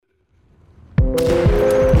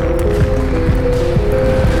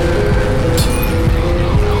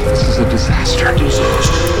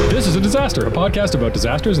Disaster, a podcast about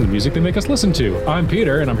disasters and the music they make us listen to. I'm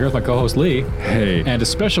Peter, and I'm here with my co-host Lee. Hey. And a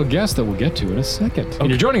special guest that we'll get to in a second. Okay. And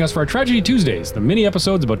you're joining us for our Tragedy Tuesdays, the mini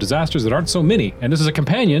episodes about disasters that aren't so mini. And this is a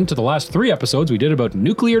companion to the last 3 episodes we did about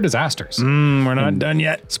nuclear disasters. We're not done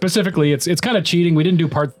yet. Specifically, it's kind of cheating. We didn't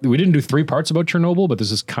do 3 parts about Chernobyl, but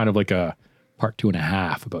this is kind of like a part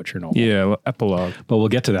 2.5 about Chernobyl. Yeah, epilogue. But we'll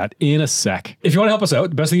get to that in a sec. If you want to help us out,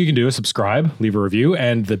 the best thing you can do is subscribe, leave a review,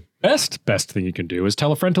 and the best thing you can do is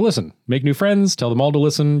tell a friend to listen. Make new friends, tell them all to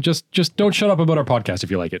listen. Just don't shut up about our podcast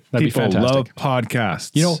if you like it. That'd People be fantastic. love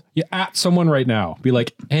podcasts. You know, you at someone right now. Be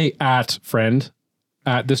like, hey, at friend,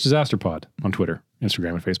 at This Disaster Pod on Twitter,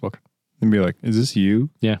 Instagram, and Facebook. And be like, is this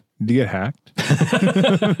you? Yeah. Did you get hacked?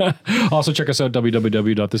 Also, check us out,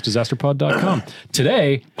 www.thisdisasterpod.com.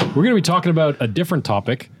 Today, we're going to be talking about a different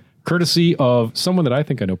topic, courtesy of someone that I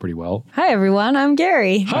think I know pretty well. Hi, everyone. I'm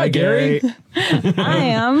Gary. Hi, Gary. I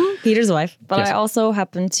am Peter's wife, but Yes. I also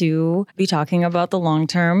happen to be talking about the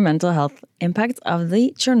long-term mental health impacts of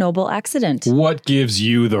the Chernobyl accident. What gives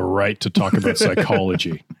you the right to talk about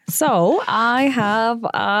psychology? So I have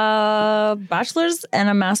a bachelor's and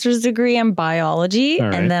a master's degree in biology, All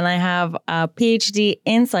right. and then I have a PhD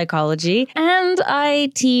in psychology, and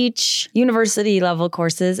I teach university level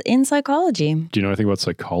courses in psychology. Do you know anything about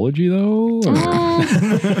psychology, though?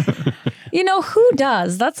 You know, who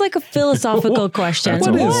does? That's like a philosophical question. That's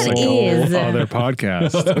a What is? Other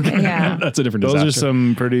podcast. Yeah. That's a different Those disaster. are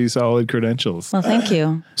some pretty solid credentials. Well, thank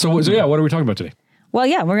you. So yeah, what are we talking about today? Well,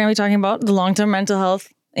 yeah, we're going to be talking about the long-term mental health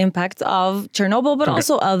impacts of Chernobyl, but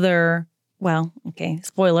also other,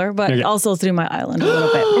 spoiler, but Okay. also 3 Mile Island a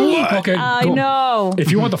little bit. Okay, I cool. know. If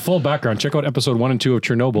you want the full background, check out episode 1 and 2 of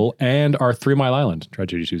Chernobyl and our 3 Mile Island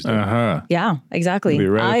Tragedy Tuesday. Uh-huh. Yeah, exactly. Be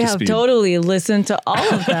right up I to have speed. totally listened to all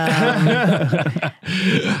of them.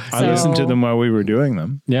 I listened to them while we were doing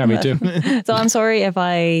them. Yeah, me too. So I'm sorry if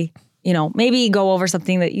I, maybe go over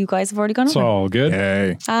something that you guys have already gone It's over. all good.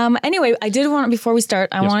 Hey. Anyway, I did want, before we start,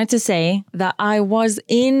 I wanted to say that I was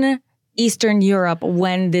in Eastern Europe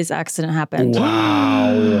when this accident happened.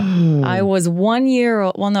 Wow. I was 1 year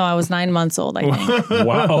old. Well, no, I was 9 months old, I think.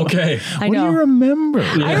 Wow. Okay. I What know. do you remember?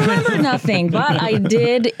 I remember nothing, but I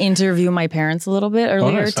did interview my parents a little bit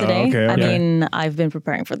earlier nice. today. Okay, I okay. mean, I've been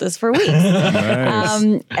preparing for this for weeks. Nice.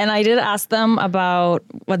 And I did ask them about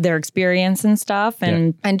what their experience and stuff.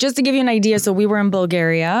 And just to give you an idea, so we were in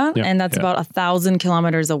Bulgaria, Yeah. and that's about 1,000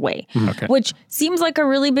 kilometers away, Okay. which seems like a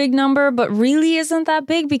really big number, but really isn't that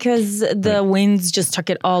big because the winds just took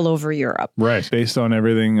it all over Europe. Right. Based on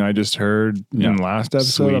everything I just heard in the last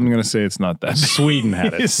episode, Sweden. I'm going to say it's not that big. Sweden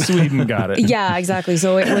had it. Sweden got it. Yeah, exactly.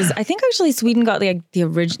 So it was, I think actually Sweden got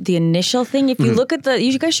the initial thing. If you look at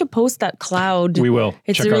you guys should post that cloud. We will.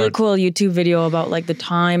 It's Check a really our- cool YouTube video about like the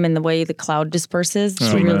time and the way the cloud disperses.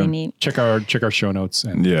 It's really man. neat. Check our show notes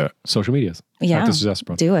and Yeah. social medias. Yeah. At This Disaster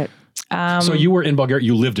Pod. Do it. So you were in Bulgaria.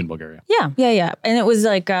 You lived in Bulgaria. Yeah. And it was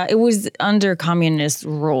like, it was under communist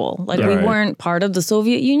rule. Like we Right. weren't part of the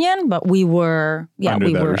Soviet Union, but we were, Under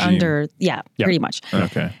we that were regime. under, pretty much.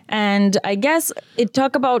 Okay. And I guess it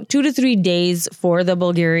took about 2 to 3 days for the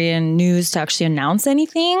Bulgarian news to actually announce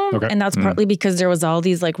anything. Okay. And that's partly because there was all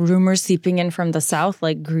these like rumors seeping in from the south,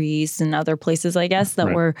 like Greece and other places, I guess, that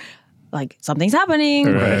Right. were like, something's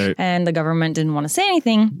happening. Right. And the government didn't want to say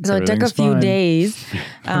anything. So it took a Everything's few fine. days.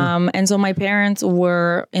 And so my parents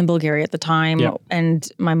were in Bulgaria at the time. Yeah. And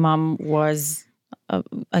my mom was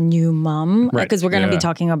a new mom. Right. Because we're going to Yeah. be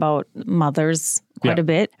talking about mothers quite Yeah. a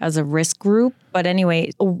bit as a risk group. But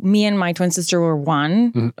anyway, me and my twin sister were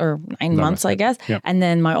 1 or 9 months, I guess. Yeah. And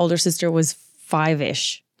then my older sister was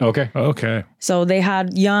 5-ish. Okay. Okay. So they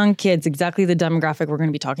had young kids, exactly the demographic we're going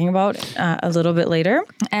to be talking about a little bit later.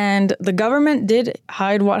 And the government did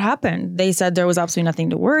hide what happened. They said there was absolutely nothing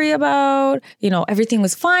to worry about. Everything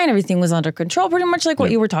was fine. Everything was under control, pretty much like what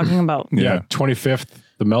you were talking about. Yeah. 25th,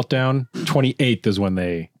 the meltdown. 28th is when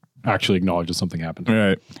they actually acknowledged that something happened.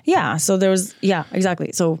 Right. Yeah. So there was,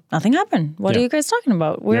 exactly. So nothing happened. What are Yeah. you guys talking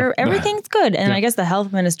about? Everything's good. And I guess the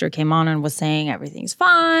health minister came on and was saying everything's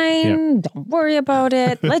fine. Don't worry about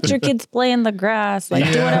it. Let your kids play in the grass. Like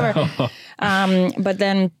do whatever. But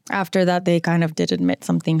then after that, they kind of did admit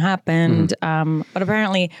something happened. But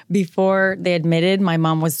apparently before they admitted, my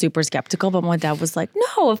mom was super skeptical. But my dad was like,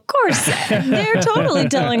 no, of course. They're totally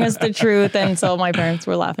telling us the truth. And so my parents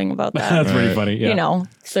were laughing about that. That's pretty funny. Yeah.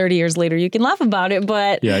 30 years later, you can laugh about it.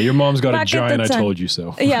 But Yeah, your mom's got a Back at the giant I time- told you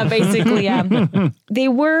so. yeah, basically, yeah. They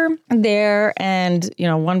were there and,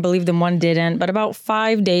 one believed and one didn't. But about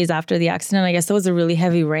 5 days after the accident, I guess there was a really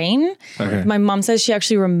heavy rain. Okay. My mom says she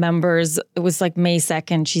actually remembers it was like May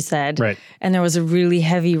 2nd, she said. Right. And there was a really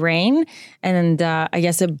heavy rain. And I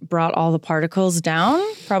guess it brought all the particles down.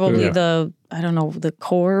 Probably the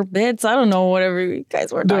core bits. I don't know, whatever you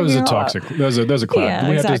guys were That talking was a about. toxic. That was a cloud. Yeah,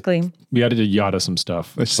 we exactly. we had to yada some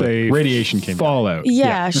stuff. Let's but say radiation came down. fallout.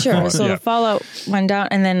 Yeah, sure. So Yeah. the fallout went down.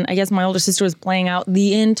 And then I guess my older sister was playing out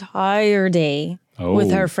the entire day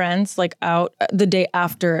with her friends, like out the day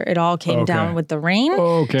after it all came down with the rain.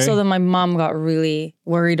 Okay. So then my mom got really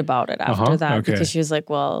worried about it after that Okay. because she was like,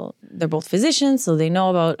 well, they're both physicians, so they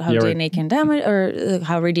know about how Yeah, right. DNA can damage or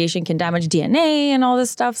how radiation can damage DNA and all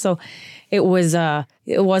this stuff. So it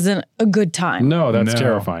wasn't a good time. No, that's No.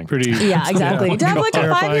 terrifying. Pretty. Yeah, exactly. To have like a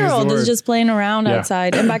Terrifying is the 5-year-old is word. just playing around Yeah.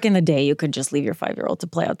 outside. And back in the day, you could just leave your 5-year-old to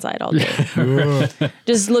play outside all day.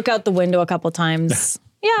 Just look out the window a couple times.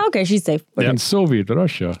 Yeah, okay, she's safe. Like in Soviet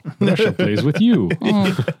Russia, Russia plays with you.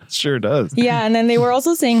 Sure does. Yeah, and then they were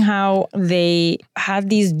also saying how they had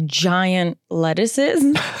these giant lettuces.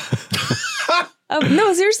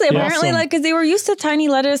 No, seriously. Apparently, Awesome. because they were used to tiny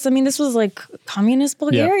lettuce. I mean, this was like communist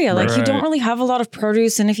Bulgaria. Like, you don't Right. really have a lot of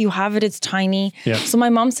produce, and if you have it, it's tiny. Yeah. So my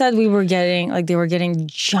mom said they were getting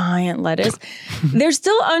giant lettuce. They're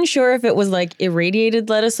still unsure if it was like irradiated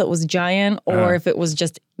lettuce that was giant, or if it was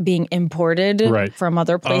just being imported Right. from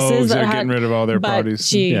other places. Oh, so that they're had, getting rid of all their but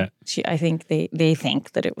produce. Yeah. I think they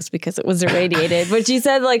think that it was because it was irradiated. But she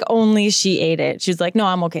said like only she ate it. She's like, no,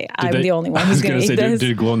 I'm okay. I'm the only one I who's was going gonna to say, eat this. did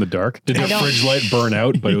it glow in the dark? Did the don't- fridge light burn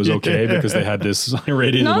out, but it was okay because they had this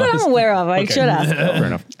irradiated Not that lettuce? I'm aware of. I should ask. Fair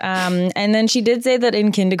enough. And then she did say that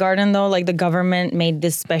in kindergarten, though, like the government made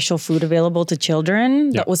this special food available to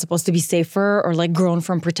children that was supposed to be safer or like grown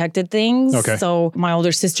from protected things. Okay. So my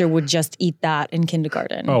older sister would just eat that in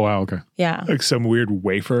kindergarten. Oh wow, okay. Yeah. Like some weird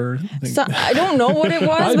wafer. thing. So, I don't know what it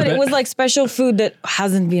was, but bet. it was like special food that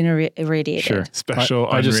hasn't been irradiated. Sure. Special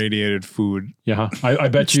I just- unradiated food. Yeah, I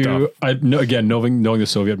bet you. Again, knowing the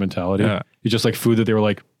Soviet mentality, Yeah. it's just like food that they were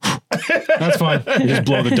like, that's fine. You just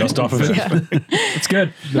blow the dust off of it. It's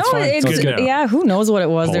good. That's No, fine. it's That's good. yeah. Who knows what it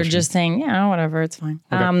was? They're Polishing. just saying, yeah, whatever, it's fine.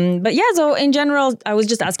 But yeah, so in general, I was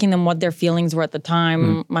just asking them what their feelings were at the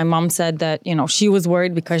time. My mom said that she was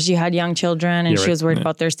worried because she had young children and Yeah, she was worried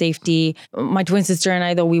about their safety. My twin sister and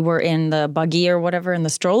I, though, we were in the buggy or whatever in the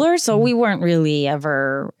stroller, so we weren't really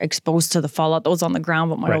ever exposed to the fallout that was on the ground.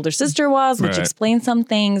 But my older sister was, which Right. explains some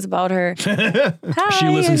things about her. She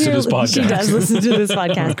listens to this She podcast. does listen to this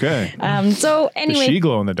podcast. Okay. So Does anyway, she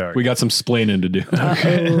glow in the dark? We got some splaining to do.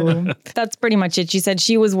 that's pretty much it. She said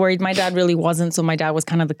she was worried. My dad really wasn't. So my dad was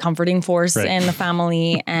kind of the comforting force Right. in the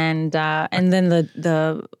family. And then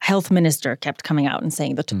the health minister kept coming out and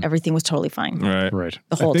saying that everything was totally fine. Right. Right.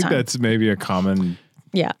 The whole I think time. that's maybe a common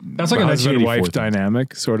That's Yeah. like a 1984 husband-wife thing.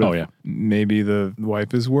 dynamic, sort of. Oh, yeah. Maybe the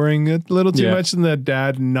wife is worrying a little too Yeah. much and the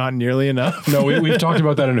dad not nearly enough. No, we've talked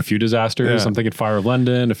about that in a few disasters. Yeah. I'm thinking Fire of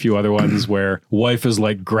London, a few other ones where wife is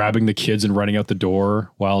like grabbing the kids and running out the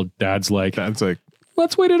door while dad's like, That's like,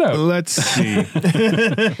 let's wait it out. let's see. I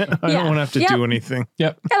don't want to have to Yep. do anything.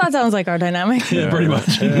 Yep. Yeah, that sounds like our dynamic. Pretty much.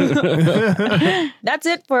 That's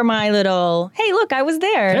it for my little, hey, look, I was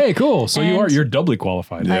there. Hey, cool. So And- you're doubly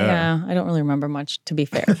qualified. I don't really remember much, to be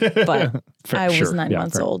fair, but I was sure. 9 Yeah,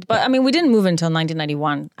 months fair. old. But I mean, we didn't move until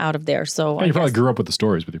 1991 out of there. So Yeah, I you probably guess- grew up with the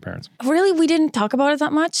stories with your parents. really, we didn't talk about it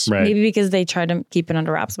that much. Right. Maybe because they tried to keep it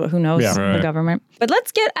under wraps, but who knows? Yeah. The Right. government. But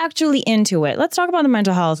let's get actually into it. Let's talk about the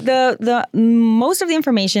mental health. The most of the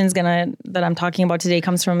information that I'm talking about today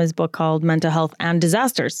comes from his book called Mental Health and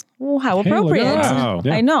Disasters. Oh, how look at appropriate. that. Wow.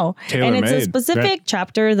 Yeah. I know. And it's a Tailor-made. specific Right.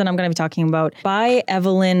 chapter that I'm going to be talking about by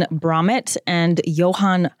Evelyn Bromett and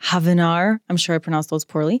Johan Havenar. I'm sure I pronounced those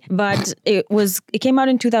poorly, but it came out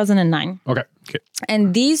in 2009. Okay.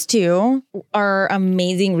 And these two are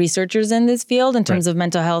amazing researchers in this field in terms of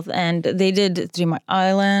mental health. And they did 3 Mile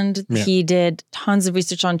Island. Yeah. He did tons of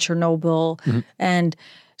research on Chernobyl. And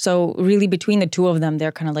so really between the two of them,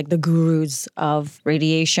 they're kind of like the gurus of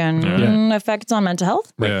radiation effects on mental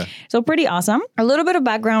health. Yeah. So pretty awesome. A little bit of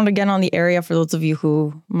background again on the area for those of you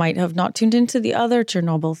who might have not tuned into the other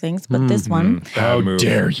Chernobyl things, but this one. How Bad movie.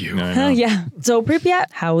 dare you? I know. Yeah. So Pripyat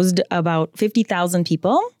housed about 50,000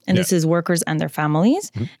 people, and this is workers and their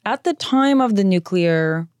families. At the time of the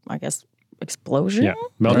nuclear, I guess, explosion? Yeah.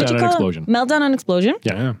 What Meltdown do you and call it? explosion. Meltdown and explosion.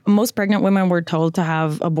 Yeah. Most pregnant women were told to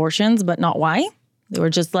have abortions, but not why. They were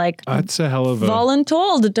just like That's a hell of a.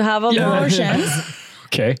 voluntold to have abortions.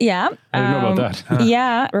 Okay. Yeah. I didn't know about that.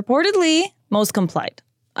 Yeah. Reportedly, most complied.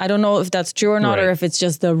 I don't know if that's true or not, Right. or if it's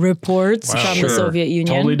just the reports from Sure. the Soviet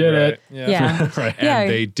Union. Totally did it. Yeah. Right. And Yeah.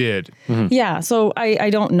 they did. Yeah. So I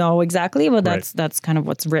don't know exactly, but that's kind of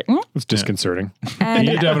what's written. It's disconcerting. And-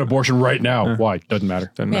 you need to have an abortion right now. Why? Doesn't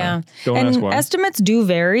matter. Doesn't Yeah. matter. Don't and ask why. estimates do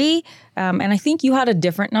vary. And I think you had a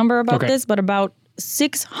different number about Okay. this, but about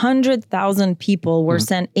 600,000 people were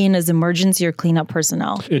sent in as emergency or cleanup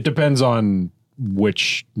personnel. It depends on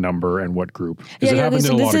which number and what group. 'Cause it Yeah, happens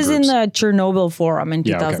so in a this lot of is in groups. the Chernobyl Forum in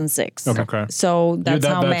Yeah, okay. 2006. Okay. So that's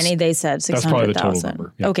how that's- many they said, that's probably the total 600,000.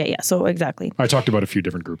 number, yeah. Okay, yeah, so exactly. I talked about a few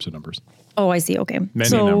different groups of numbers. Oh, I see, okay. Many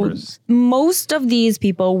so numbers. most of these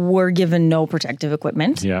people were given no protective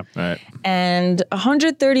equipment. Yeah. All right. And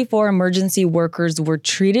 134 emergency workers were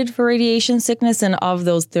treated for radiation sickness, and of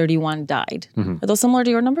those, 31 died. Are those similar to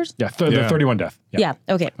your numbers? Yeah. The Yeah. 31 death. Yeah,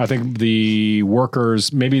 okay. I think the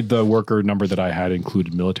workers, maybe the worker number that I had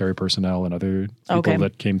included military personnel and other people Okay.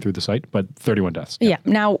 that came through the site, but 31 deaths. Yeah.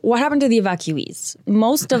 Now, what happened to the evacuees?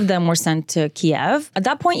 Most of them were sent to Kiev. At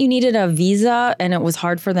that point, you needed a visa, and it was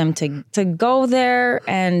hard for them to go there.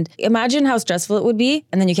 And imagine how stressful it would be.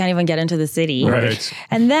 And then you can't even get into the city. Right.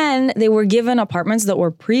 And then they were given apartments that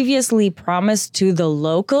were previously promised to the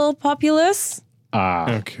local populace.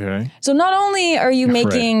 Okay. So not only are you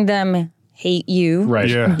making them hate you, Right.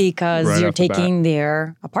 Yeah. because Right you're off the bat. taking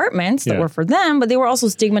their apartments that Yeah. were for them, but they were also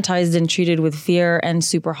stigmatized and treated with fear and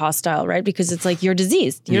super hostile, right? Because it's like, you're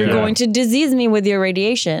diseased. You're Yeah. going to disease me with your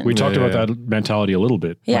radiation. We talked Yeah. about that mentality a little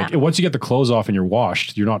bit. Yeah. Like, once you get the clothes off and you're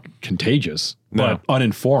washed, you're not contagious. No. But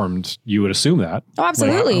uninformed, you would assume that. Oh,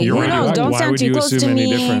 absolutely. You're Who right. knows? Don't Why stand would too you close assume to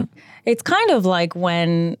any me. different? It's kind of like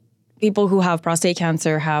when people who have prostate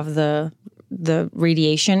cancer have the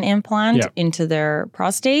radiation implant Yeah. into their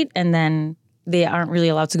prostate, and then they aren't really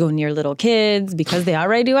allowed to go near little kids because they are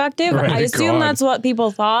radioactive. Right. I assume God. that's what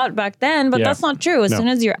people thought back then, but Yeah. that's not true. As No. soon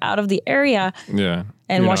as you're out of the area Yeah.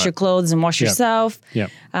 and wash your clothes and wash yourself. Yeah.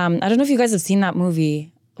 I don't know if you guys have seen that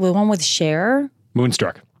movie, the one with Cher.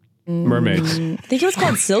 Moonstruck. Mermaids. I think it was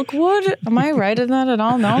called Silkwood. Am I right in that at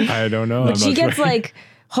all? No. I don't know. But she gets like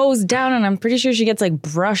hosed down, and I'm pretty sure she gets like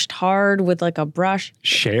brushed hard with like a brush.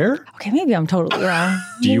 Cher? Okay, maybe I'm totally wrong.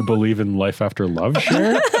 Do you believe in life after love,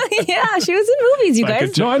 Cher? Yeah, she was in movies, you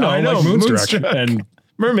guys. No, I know. Like Moonstruck. And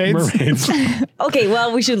mermaids. mermaids. Okay,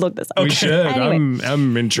 well, we should look this up. We should. Anyway.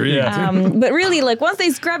 I'm intrigued. Yeah. But really, like once they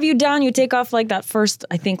scrub you down, you take off like that first,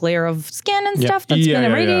 I think, layer of skin and stuff that's Yeah, been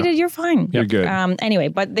yeah, irradiated. You're fine. You're good. Anyway,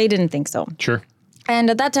 but they didn't think so. Sure.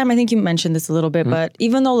 And at that time, I think you mentioned this a little Mm-hmm. bit, but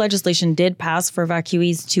even though legislation did pass for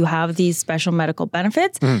evacuees to have these special medical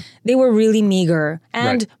benefits, they were really meager.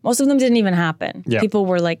 And Mm-hmm. Right. most of them didn't even happen. Yeah. People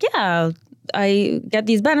were like, yeah, I get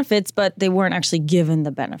these benefits, but they weren't actually given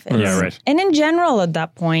the benefits. Yeah, right. And in general, at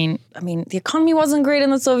that point, I mean, the economy wasn't great in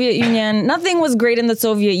the Soviet Union. Nothing was great in the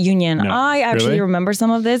Soviet Union. I actually Really? remember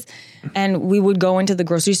some of this. And we would go into the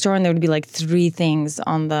grocery store, and there would be like 3 things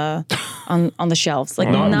on the on the shelves, like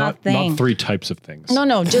Not nothing. 3 types of things.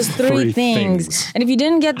 No, just 3 3 things. things. And if you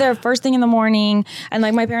didn't get there first thing in the morning, and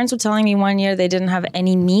like my parents were telling me one year they didn't have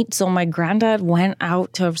any meat, so my granddad went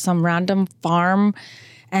out to some random farm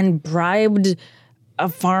and bribed a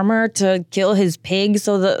farmer to kill his pig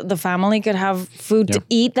so the family could have food to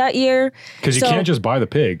eat that year. Because you So- can't just buy the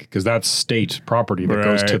pig, because that's state property that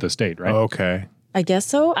goes to Right. the state, right? Okay. I guess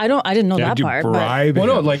so. I didn't know that You part. But bribe Well,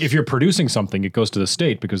 no, him. like if you're producing something, it goes to the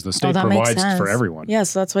state because the state that makes provides sense for everyone. Yeah,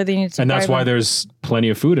 so that's why they need to. And that's bribe why them. there's plenty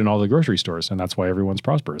of food in all the grocery stores, and that's why everyone's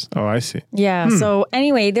prosperous. Oh, I see. Yeah. So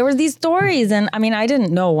anyway, there were these stories, and I mean, I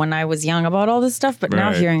didn't know when I was young about all this stuff, but now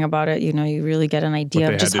Right. hearing about it, you really get an idea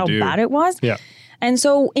they of just had how to do. bad it was. Yeah. And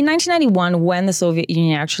so in 1991, when the Soviet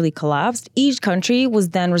Union actually collapsed, each country was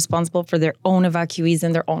then responsible for their own evacuees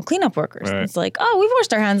and their own cleanup workers. Right. It's like, oh, we've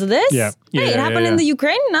washed our hands of this. Yeah. Hey, it Yeah, happened yeah, in the yeah.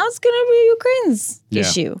 Ukraine. Now it's going to be Ukraine's Yeah.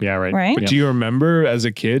 issue. Yeah, right. Right? But Do you remember as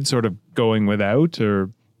a kid sort of going without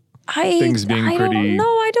or things being I pretty- No,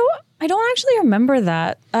 I don't actually remember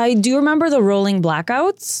that. I do remember the rolling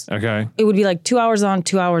blackouts. okay. It would be like 2 hours on,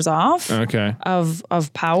 2 hours off. Okay.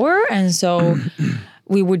 of power, and so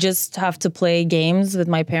we would just have to play games with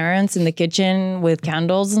my parents in the kitchen with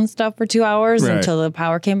candles and stuff for 2 hours Right. until the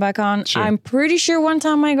power came back on. Sure. I'm pretty sure one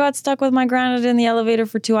time I got stuck with my granddad in the elevator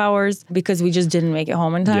for 2 hours because we just didn't make it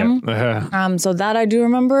home in time. So that I do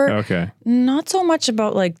remember. Okay. Not so much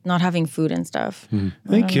about like not having food and stuff. I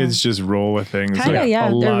think kids just roll with things Kind of, like yeah.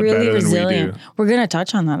 a They're lot really better resilient. than we do. We're gonna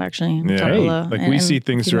touch on that actually. in a Yeah. couple of- Like in- we in see a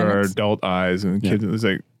things few through our minutes. adult eyes, and kids is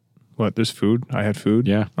like, "What? There's food. I had food.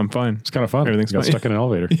 Yeah. I'm fine. It's kind of fun. Everything's got fine. stuck in an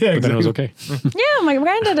elevator. Yeah, But then it was okay. Yeah, my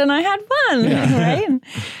granddad and I had fun, right?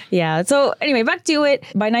 Yeah. So anyway, back to it.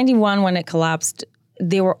 By 91, when it collapsed,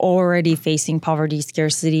 they were already facing poverty,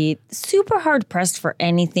 scarcity, super hard pressed for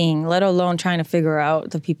anything, let alone trying to figure out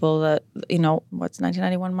the people that, what's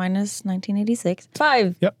 1991 minus 1986?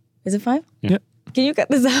 5. Yep. Is it 5? Yep. Can you cut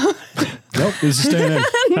this out? Nope, this is staying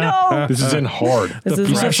in. No. This is in hard. This is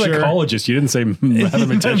You said pressure. psychologist. You didn't say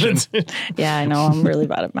mathematician. Yeah, I know. I'm really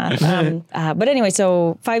bad at math. But anyway,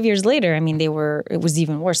 so 5 years later, I mean, it was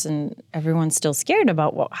even worse, and everyone's still scared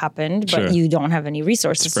about what happened, but Sure. you don't have any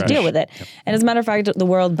resources to fresh. deal with it. Yep. And as a matter of fact, the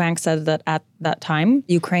World Bank said that at that time,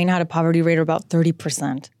 Ukraine had a poverty rate of about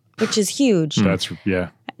 30%, which is huge. That's,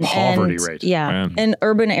 poverty And, rate. Yeah. Man. And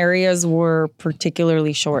urban areas were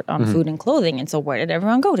particularly short on food and clothing. And so where did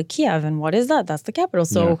everyone go? To Kiev. And what is that? That's the capital.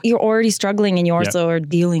 So you're already struggling and you also are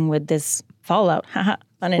dealing with this fallout. Haha,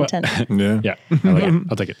 unintended. Yeah. Yeah, I like it.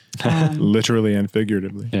 I'll take it. Literally and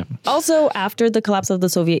figuratively. Yeah. Also, after the collapse of the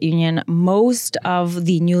Soviet Union, most of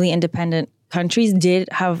the newly independent countries did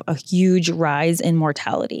have a huge rise in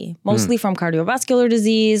mortality, mostly from cardiovascular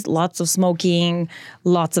disease, lots of smoking,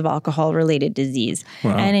 lots of alcohol-related disease.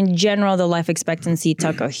 Wow. And in general, the life expectancy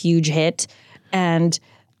took a huge hit. And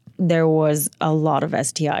there was a lot of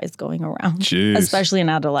STIs going around, Jeez. especially in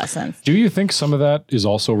adolescence. Do you think some of that is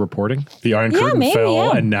also reporting? The Iron Curtain maybe, fell,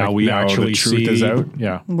 yeah. and now Like we now the actually truth see is out?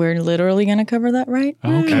 Yeah. We're literally going to cover that right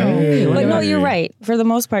now. Okay. But no, Hey. you're right. For the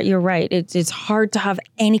most part, you're right. It's hard to have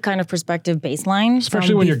any kind of perspective baseline. Especially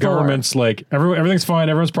from when your before. government's like, everything's fine,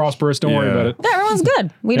 everyone's prosperous, don't worry Yeah. about it. Yeah, everyone's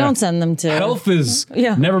good. We don't send them to Health is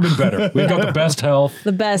Yeah. never been better. We've got the best health.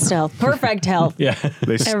 the best health, perfect health. Yeah.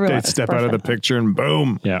 They Everyone is step out of the perfect. picture and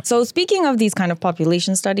boom. Yeah. So speaking of these kind of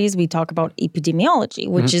population studies, we talk about epidemiology,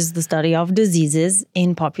 which is the study of diseases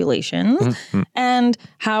in populations and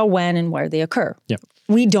how, when, and where they occur. Yeah.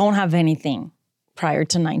 We don't have anything prior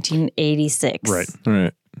to 1986. Right.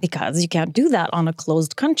 Right. Because you can't do that on a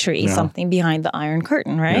closed country, something behind the Iron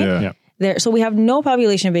Curtain, right? Yeah. Yeah. So we have no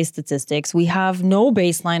population-based statistics. We have no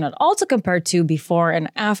baseline at all to compare to before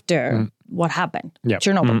and after what happened, Yeah.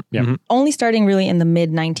 Chernobyl. Yeah. Only starting really in the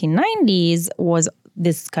mid-1990s was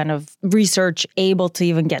this kind of research able to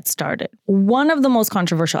even get started. One of the most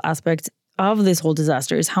controversial aspects of this whole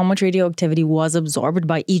disaster is how much radioactivity was absorbed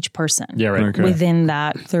by each person Yeah, right. Okay. within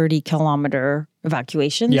that 30-kilometer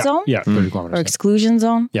evacuation Yeah. zone Yeah. 30 or kilometers. exclusion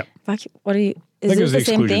zone. Yeah. What are you? Is think it it was the the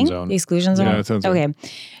same exclusion thing? zone. The exclusion zone? Yeah, that sounds right. Okay.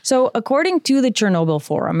 So according to the Chernobyl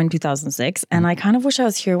Forum in 2006, and I kind of wish I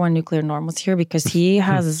was here when Nuclear Norm was here because he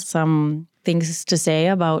has some things to say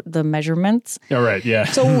about the measurements. All right. Yeah.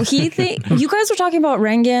 So you guys were talking about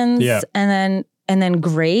Rengens Yeah. and then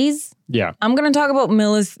Grays. yeah. I'm going to talk about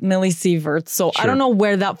millisieverts. So I don't know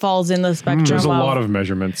where that falls in the spectrum. There's a lot of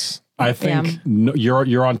measurements. I think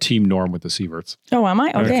you're on team Norm with the sieverts. Oh, am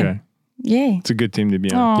I? Okay. Yay. It's a good team to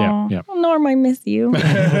be on. Aw. Yeah. Oh, Norm, I miss you.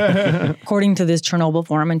 According to this Chernobyl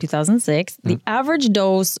forum in 2006, the average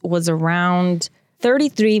dose was around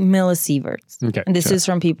 33 millisieverts. Okay. And this is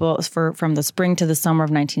from people from the spring to the summer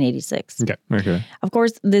of 1986. Okay. Okay. Of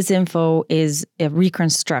course, this info is a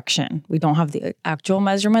reconstruction. We don't have the actual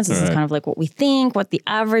measurements. This is kind of like what we think, what the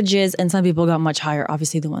average is. And some people got much higher.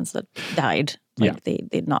 Obviously, the ones that died, they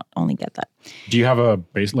did not only get that. Do you have a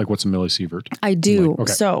base, like what's a millisievert? I do.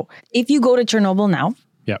 okay. So if you go to Chernobyl now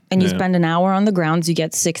Yeah. and you spend an hour on the grounds, you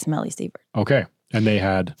get 6 millisieverts. Okay. And they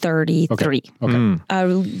had 33. okay. A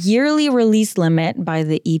yearly release limit by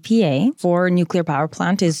the EPA for a nuclear power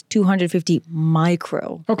plant is 250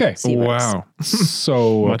 micro. Okay. Wow.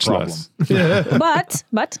 So Much a problem. less.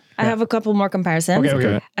 But I have a couple more comparisons.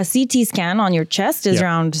 Okay. A CT scan on your chest is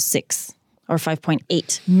around 6 or 5.8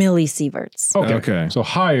 millisieverts. Okay. Okay. So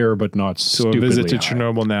higher, but not So a stupidly visit to high.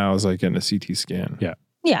 Chernobyl now is like getting a CT scan. Yeah.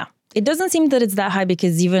 Yeah. It doesn't seem that it's that high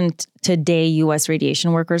because even today, U.S.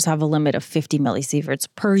 radiation workers have a limit of 50 millisieverts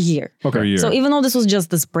per year. Okay. Per year. So even though this was just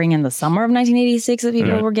the spring and the summer of 1986 that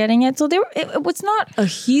people were getting it, so it was not a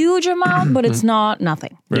huge amount, but it's not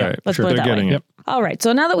nothing. Right. Let's Sure. put it They're that getting way. it. All right.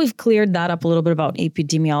 So now that we've cleared that up a little bit about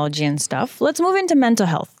epidemiology and stuff, let's move into mental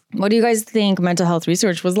health. What do you guys think mental health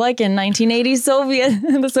research was like in 1980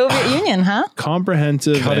 the Soviet Union, huh?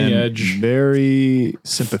 Comprehensive, Cutting and edge. very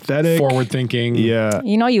sympathetic. Forward thinking. Yeah.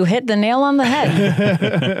 You know, you hit the nail on the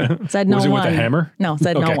head. Said no Was it one. with a hammer? No,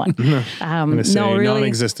 said no Okay. one. I'm gonna say no, really.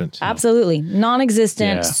 non-existent. Absolutely.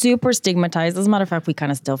 Non-existent, Yeah. super stigmatized. As a matter of fact, we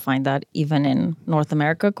kind of still find that even in North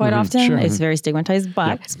America quite often. sure. It's very stigmatized.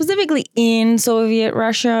 But specifically in Soviet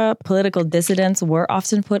Russia, political dissidents were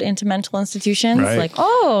often put into mental institutions. Right. Like,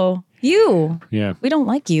 oh, Yeah. We don't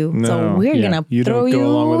like you. No. So we're Yeah. going You to throw don't go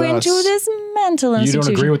along you with into us. this mental You institution.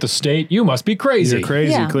 don't agree with the state? You must be crazy. You're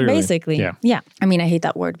crazy, Yeah, clearly. basically. Yeah. I mean, I hate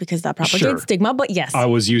that word because that propagates Sure. stigma, but yes. I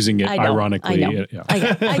was using it I know, ironically. I know. Yeah.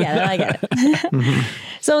 I get it.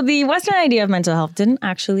 So the Western idea of mental health didn't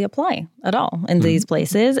actually apply at all in these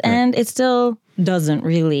places. And it still doesn't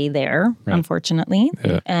really there, unfortunately.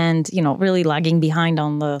 Yeah. And, really lagging behind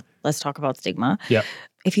on the let's talk about stigma. Yeah.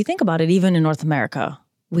 If you think about it, even in North America,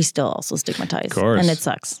 we still also stigmatize. Of course. And it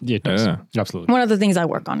sucks. Yeah, it does. Yeah. Absolutely. One of the things I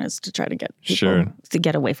work on is to try to get people Sure. to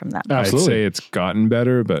get away from that. Absolutely. I'd say it's gotten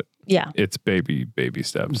better, but Yeah. it's baby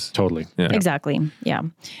steps. Totally. Yeah. Exactly. Yeah.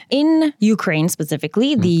 In Ukraine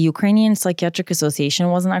specifically, the Ukrainian Psychiatric Association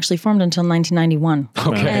wasn't actually formed until 1991.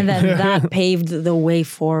 Okay. And then that paved the way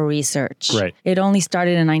for research. Right. It only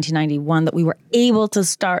started in 1991 that we were able to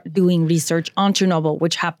start doing research on Chernobyl,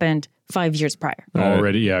 which happened 5 years prior.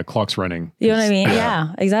 Already, yeah, clock's running. You know what I mean? Yeah,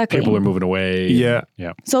 exactly. People are moving away. Yeah.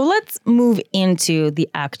 Yeah. So let's move into the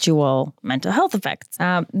actual mental health effects.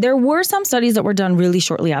 There were some studies that were done really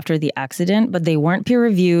shortly after the accident, but they weren't peer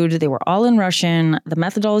reviewed. They were all in Russian. The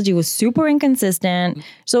methodology was super inconsistent.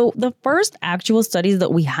 So the first actual studies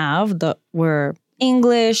that we have that were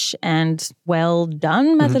English and well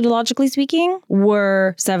done, methodologically speaking,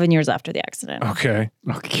 were 7 years after the accident. Okay.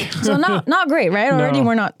 Okay. So not great, right? Already No.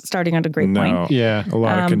 we're not starting at a great point. No. Yeah. A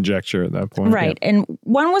lot of conjecture at that point. Right. And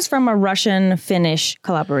one was from a Russian-Finnish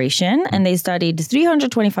collaboration, and they studied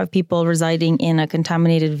 325 people residing in a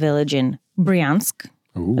contaminated village in Bryansk.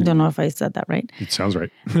 Ooh, I don't know if I said that right. it sounds right.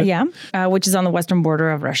 Yeah. Which is on the western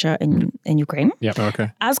border of Russia and Ukraine. Yeah.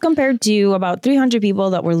 Okay. As compared to about 300 people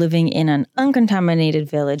that were living in an uncontaminated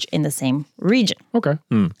village in the same region. Okay.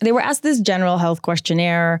 They were asked this general health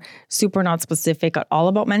questionnaire, super not specific at all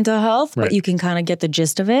about mental health, Right. but you can kind of get the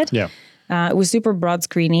gist of it. Yeah. It was super broad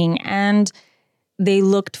screening, and they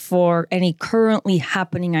looked for any currently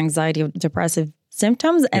happening anxiety or depressive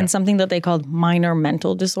symptoms and something that they called minor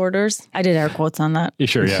mental disorders. I did air quotes on that. You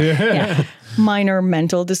sure? Yeah. Yeah. Minor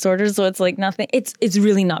mental disorders. So it's like nothing, it's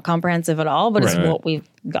really not comprehensive at all, but it's Right. what we've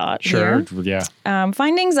got Sure. here. Yeah.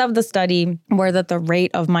 Findings of the study were that the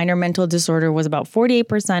rate of minor mental disorder was about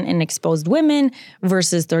 48% in exposed women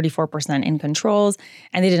versus 34% in controls.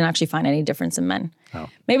 And they didn't actually find any difference in men. Oh.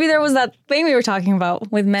 Maybe there was that thing we were talking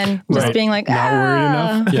about with men just Right. being like, Not worried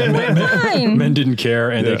enough. Yeah. fine. Men didn't care,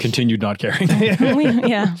 and they Yeah. continued not caring.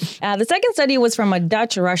 Yeah. The second study was from a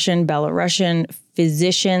Dutch, Russian, Belarusian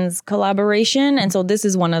physicians collaboration. And so this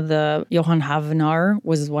is one of the, Johan Havenaar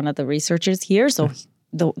was one of the researchers here. So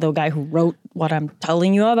the guy who wrote what I'm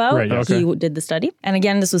telling you about, Right, okay. he did the study. And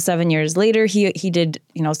again, this was 7 years later. He did,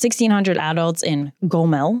 1,600 adults in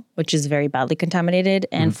Gomel, which is very badly contaminated,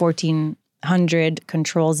 and 1,400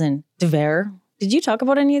 controls in Tver. Did you talk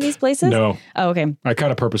about any of these places? No. Oh, okay. I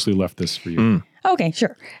kind of purposely left this for you. Okay,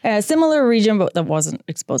 sure. Similar region, but that wasn't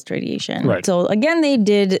exposed to radiation. Right. So again, they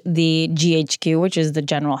did the GHQ, which is the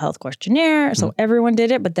General Health Questionnaire. So everyone did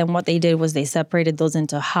it, but then what they did was they separated those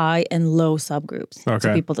into high and low subgroups. So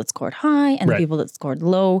Okay. people that scored high and Right. people that scored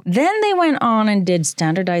low. Then they went on and did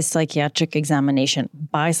standardized psychiatric examination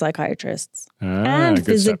by psychiatrists and good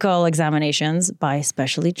stuff. physical examinations by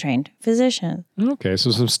specially trained physicians. Okay, so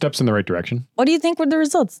some steps in the right direction. What do you think were the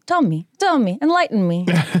results? Tell me, enlighten me.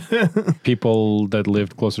 People that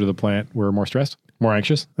lived closer to the plant were more stressed, more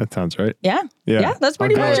anxious. That sounds right. Yeah. Yeah. That's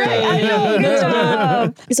pretty Okay. much right. I know. Good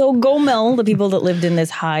job. So Gomel, the people that lived in this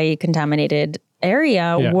high contaminated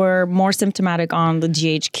area Yeah. were more symptomatic on the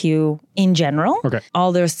GHQ in general. Okay.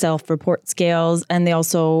 All their self-report scales, and they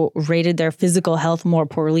also rated their physical health more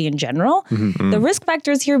poorly in general. The risk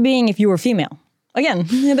factors here being if you were female. Again,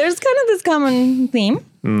 there's kind of this common theme.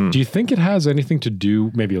 Do you think it has anything to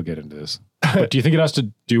do? Maybe you'll get into this. But do you think it has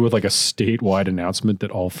to do with like a statewide announcement that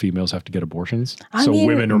all females have to get abortions? I So mean,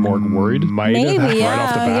 women are more worried? Might Maybe, have yeah, right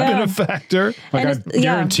off the bat yeah. been a factor. Like And I it's- yeah.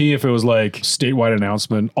 guarantee if it was like statewide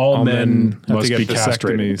announcement, all men have to must get be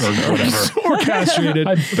castrated vasectomies. or whatever. Or castrated.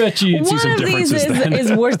 I bet you'd see One some of these differences then.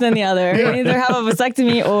 is worse than the other. Either have a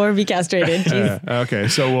vasectomy or be castrated. Jeez. Okay,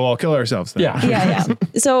 so we'll all kill ourselves then. Yeah. Yeah.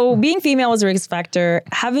 So being female was a risk factor.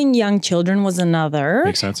 Having young children was another.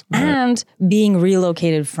 Makes sense. And being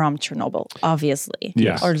relocated from Chernobyl, obviously.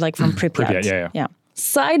 Yes. Or like from Pripyat. Pripyat, yeah.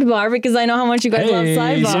 Sidebar, because I know how much you guys love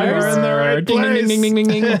sidebars. in the right Ding, ding, ding, ding, ding,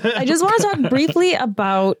 ding, ding. I just want to talk briefly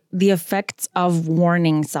about the effects of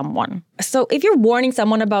warning someone. So if you're warning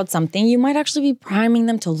someone about something, you might actually be priming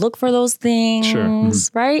them to look for those things, Sure.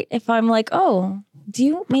 right? If I'm like, oh, do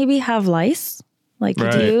you maybe have lice like you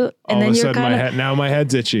Right. do. All And then of a you're sudden, kind of now my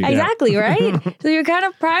head's itchy. exactly right. So you're kind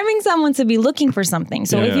of priming someone to be looking for something.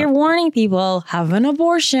 So if Yeah. you're warning people, have an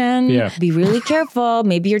abortion, Yeah. be really careful.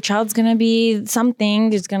 Maybe your child's gonna be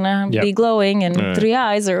something. It's gonna Yep. be glowing and Right. 3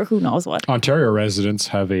 eyes or who knows what. Ontario residents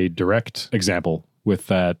have a direct example with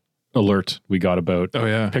that alert we got about Oh,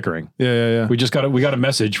 yeah. Pickering. Yeah. We got a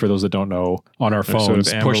message for those that don't know on our sort of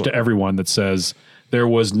phones pushed to everyone that says there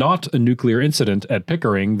was not a nuclear incident at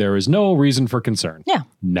Pickering. There is no reason for concern. Yeah.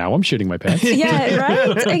 Now I'm shitting my pants. Yeah,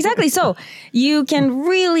 right. Exactly. So you can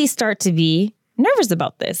really start to be nervous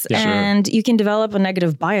about this. Yeah, sure. And you can develop a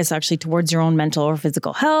negative bias actually towards your own mental or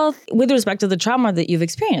physical health with respect to the trauma that you've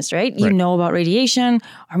experienced, right? You Right. know about radiation,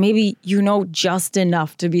 or maybe you know just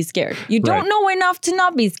enough to be scared. You don't Right. know enough to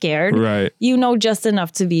not be scared. Right. You know just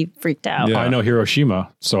enough to be freaked out. Yeah. I know Hiroshima,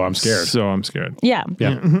 so I'm scared. So I'm scared. Yeah.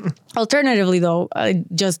 Yeah. Alternatively, though, I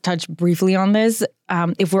just touch briefly on this.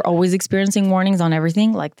 If we're always experiencing warnings on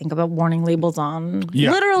everything, like think about warning labels on Yeah.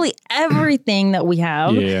 literally everything that we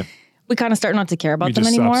have. Yeah. We kind of start not to care about We them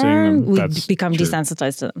just stop anymore. seeing them. We That's become true.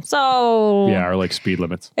 desensitized to them. So Yeah, or like speed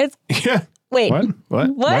limits. it's Yeah. wait. What? What?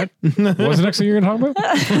 What? What was the next thing you're going to talk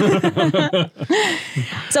about?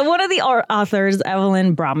 So one of the authors,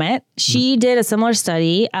 Evelyn Bromett, she did a similar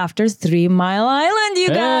study after 3 Mile Island, you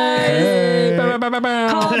guys. Hey.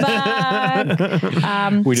 Call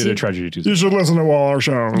back. We did a tragedy Tuesday. You should listen to all our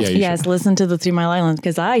shows. Yeah, you Yes, listen to the 3 Mile Island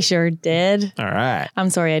because I sure did. All right. I'm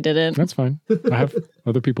sorry I didn't. That's fine. I have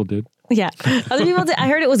other people did. Yeah. Other people did. I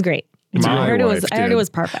heard it was great. I heard it was wife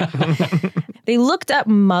did. perfect. They looked at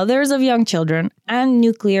mothers of young children and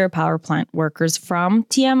nuclear power plant workers from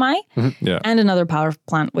TMI Yeah. and another power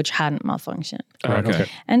plant which hadn't malfunctioned. Right, okay.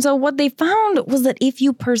 And so what they found was that if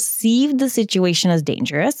you perceived the situation as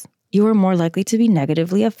dangerous, you were more likely to be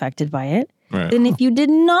negatively affected by it Right. than if you did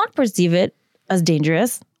not perceive it as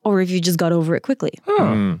dangerous or if you just got over it quickly.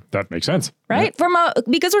 Huh. That makes sense. Right?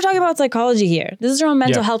 Because we're talking about psychology here. This is from a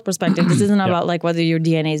mental Yeah. health perspective. This isn't about like whether your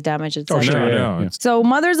DNA is damaged, etc. sure. Yeah. Yeah. So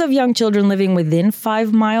mothers of young children living within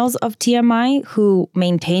 5 miles of TMI who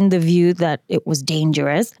maintained the view that it was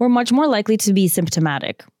dangerous were much more likely to be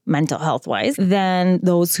symptomatic mental health wise than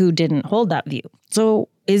those who didn't hold that view. So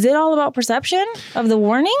is it all about perception of the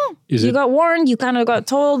warning? Is you it- got warned, you kind of got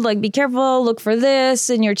told like be careful, look for this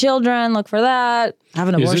in your children, look for that. Have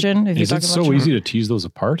an abortion if you're Is talking it about so easy to tease those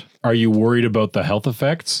apart? Are you worried about the health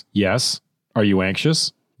effects? Yes. Are you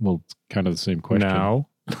anxious? Well, it's kind of the same question. Now.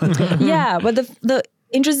 Yeah, but the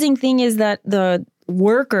interesting thing is that the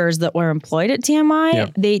workers that were employed at TMI, Yeah.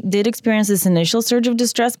 they did experience this initial surge of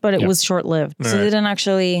distress, but it Yeah. was short-lived. So Right. they didn't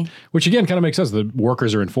actually, Which again kind of makes sense. The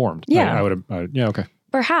workers are informed. Yeah. I would. Yeah. Okay.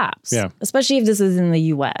 perhaps, Yeah. especially if this is in the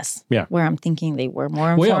US, Yeah. where I'm thinking they were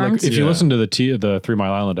more informed. Well, yeah. Like if you Yeah. listen to the 3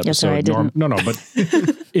 Mile Island episode, Yes, sir, I didn't. no, but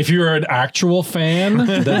if you're an actual fan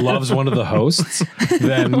that loves one of the hosts,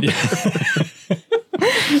 then.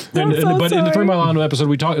 But in the 3 Mile Island episode,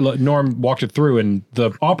 we talked. Norm walked it through, and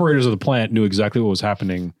the operators of the plant knew exactly what was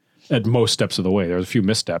happening at most steps of the way. There was a few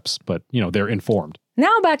missteps, but they're informed.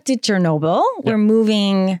 Now back to Chernobyl. We're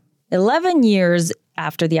moving 11 years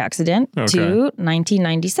after the accident to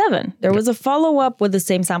 1997. There was a follow-up with the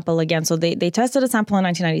same sample again. So they tested a sample in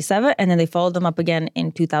 1997, and then they followed them up again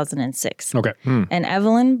in 2006. Okay. And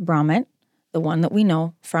Evelyn Bromett, the one that we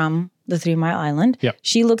know from the 3 Mile Island, Yep.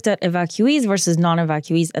 she looked at evacuees versus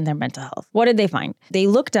non-evacuees and their mental health. What did they find? They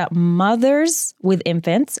looked at mothers with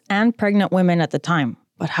infants and pregnant women at the time.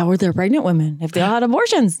 But how were their pregnant women if they all had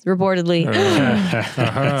abortions, reportedly?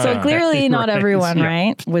 So clearly not everyone,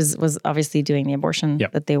 right, was obviously doing the abortion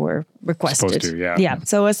Yep. that they were requested. Supposed to, yeah. Yeah.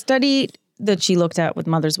 So a study that she looked at with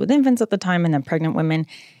mothers with infants at the time and then pregnant women,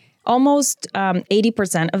 almost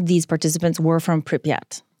 80% of these participants were from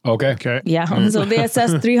Pripyat. Okay. Okay. Yeah. So they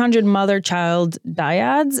assessed 300 mother-child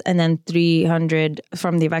dyads and then 300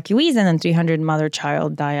 from the evacuees and then 300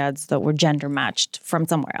 mother-child dyads that were gender matched from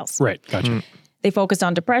somewhere else. Right. Gotcha. They focused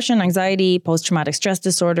on depression, anxiety, post-traumatic stress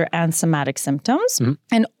disorder, and somatic symptoms.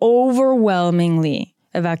 And overwhelmingly,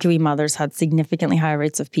 evacuee mothers had significantly higher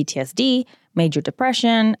rates of PTSD, major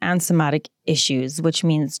depression, and somatic issues, which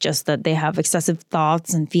means just that they have excessive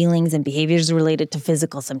thoughts and feelings and behaviors related to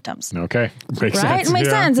physical symptoms. Okay. Makes Right? sense. It makes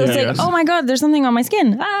Yeah. sense. It's Yeah, like, yes. oh my God, there's something on my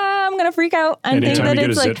skin. I'm going to freak out and think Anytime that you get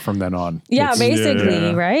a it's like, zit from then on. yeah, it's- basically,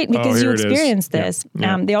 yeah. right? Oh, Because you here it is. experienced this.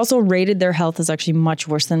 They also rated their health as actually much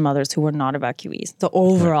worse than mothers who were not evacuees. The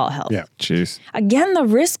overall health. Yeah. Jeez. Again, the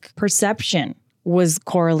risk perception was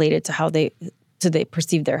correlated to how they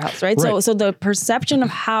perceived their health, right? Right. So the perception of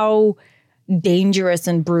how dangerous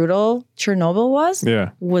and brutal Chernobyl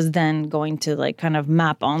was then going to like kind of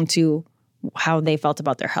map onto how they felt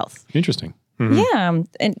about their health. Interesting. Yeah.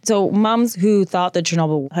 And so moms who thought that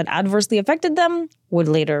Chernobyl had adversely affected them would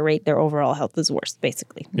later rate their overall health as worse,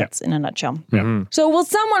 basically. That's in a nutshell. Yeah. So will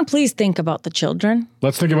someone please think about the children?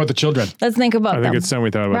 Let's think about the children. Let's think about them. I think it's time we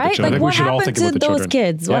thought about Right? the children. I think Like we what should all happened think about to the those children.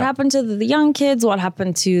 kids? What Yeah. happened to the young kids? What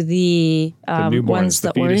happened to the newborns, ones the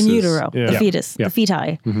that were in fetuses. utero? Yeah. The fetus, Yeah. the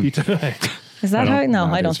feti. Is that how? No,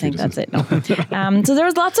 I don't think that's it. No. So there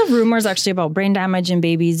was lots of rumors actually about brain damage in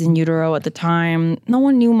babies in utero at the time. No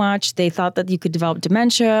one knew much. They thought that you could develop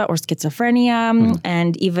dementia or schizophrenia.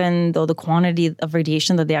 And even though the quantity of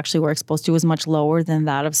radiation that they actually were exposed to was much lower than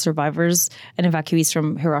that of survivors and evacuees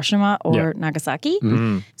from Hiroshima or Nagasaki.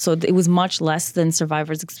 So it was much less than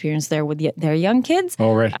survivors experienced there with their young kids.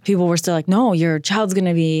 Oh, right. People were still like, no, your child's going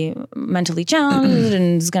to be mentally challenged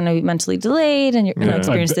and is going to be mentally delayed and you're going to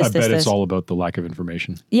experience I this, bet this. it's all about the lack of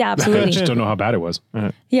information. Yeah, I absolutely. just don't know how bad it was.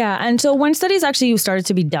 Yeah. And so when studies actually started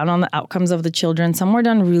to be done on the outcomes of the children, some were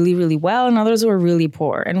done really, really well and others were really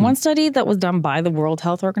poor. And one study that was done by the World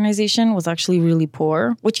Health Organization was actually really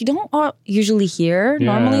poor, which you don't usually hear. Yeah.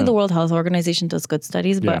 Normally the World Health Organization does good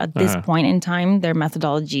studies, but Yeah. at this point in time, their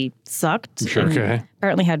methodology sucked. Sure. and Okay.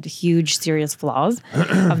 Apparently had huge, serious flaws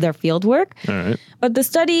of their field work. All right. But the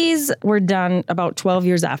studies were done about 12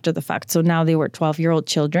 years after the fact. So now they were 12-year-old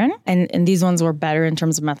children. And these ones were better in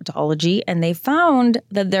terms of methodology. And they found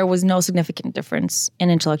that there was no significant difference in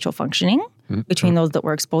intellectual functioning between those that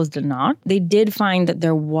were exposed and not. They did find that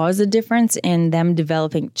there was a difference in them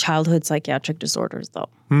developing childhood psychiatric disorders, though.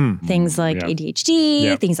 Things like Yeah. ADHD,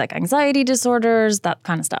 Yeah. things like anxiety disorders, that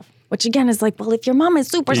kind of stuff. Which again is like, well, if your mom is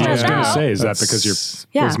super I was stressed going to out, say, is that because you're...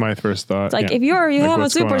 Yeah. Was my first thought. it's like Yeah. if you Like, have a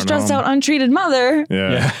what's going super on stressed at out, home? untreated mother,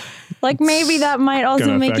 yeah. like maybe that might also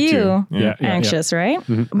Gonna make affect you, you. Yeah. anxious, right?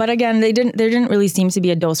 But again, there didn't really seem to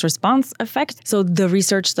be a dose response effect. So the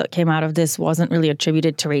research that came out of this wasn't really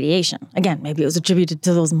attributed to radiation. Again, maybe it was attributed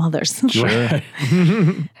to those mothers. Sure.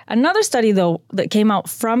 Another study, though, that came out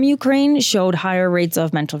from Ukraine showed higher rates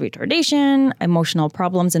of mental retardation, emotional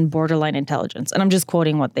problems, and borderline intelligence. And I'm just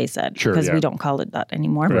quoting what they said Sure, because yeah. we don't call it that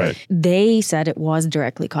anymore. Right. They said it was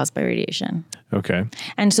directly caused by radiation. Okay.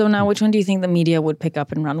 And so now, which one do you think the media would pick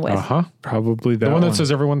up and run with? Uh-huh. Probably that The one that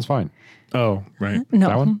says everyone's fine. Oh, right. No,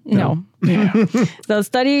 That one? no. The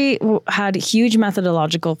study had huge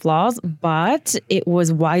methodological flaws, but it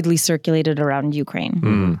was widely circulated around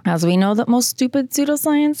Ukraine. As we know that most stupid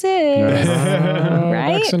pseudoscience is,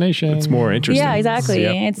 right? Vaccination. It's more interesting. Yeah, exactly.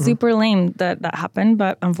 Yep. It's super lame that happened,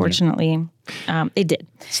 but unfortunately, it did.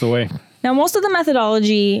 It's the way. Now, most of the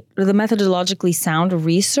methodology, or the methodologically sound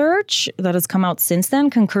research that has come out since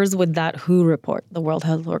then concurs with that WHO report, the World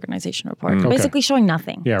Health Organization report, basically showing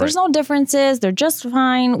nothing. Yeah, there's right. no differences. They're just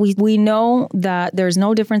fine. We know that there's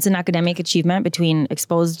no difference in academic achievement between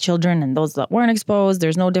exposed children and those that weren't exposed.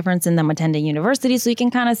 There's no difference in them attending university. So you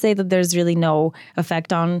can kind of say that there's really no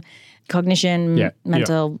effect on cognition, Yeah,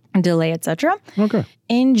 mental delay, etc. Okay.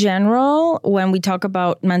 In general, when we talk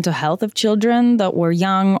about mental health of children that were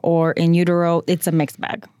young or in utero, it's a mixed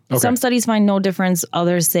bag. Okay. Some studies find no difference.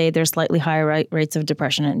 Others say there's slightly higher rates of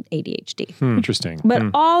depression and ADHD. Interesting. But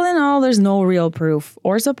all in all, there's no real proof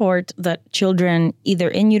or support that children, either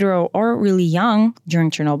in utero or really young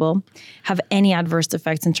during Chernobyl, have any adverse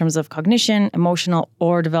effects in terms of cognition, emotional,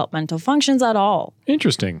 or developmental functions at all.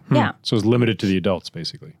 Interesting. Yeah. So it's limited to the adults,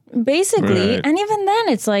 basically. Basically, Right. and even then,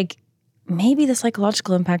 it's like maybe the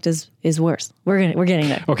psychological impact is worse. We're getting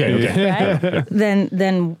there, Okay. right?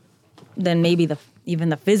 Then maybe even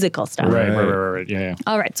the physical stuff. Right. Yeah.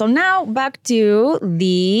 All right. So now back to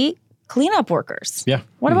the cleanup workers. Yeah.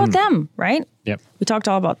 What about them? Right. Yep. We talked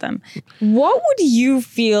all about them. What would you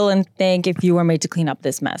feel and think if you were made to clean up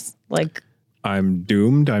this mess? Like, I'm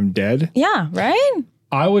doomed. I'm dead. yeah, right.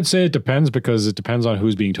 I would say it depends because it depends on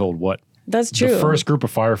who's being told what. That's true. The first group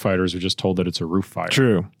of firefighters are just told that it's a roof fire.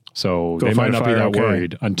 True. So Go they might fight a not be fire, that okay.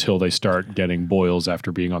 worried until they start getting boils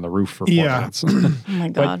after being on the roof for 4 Yeah. minutes. Oh my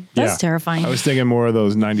God, that's yeah. terrifying. I was thinking more of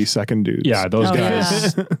those 90-second dudes. Yeah, those Oh,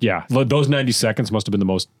 guys. Yeah. Those 90 seconds must have been the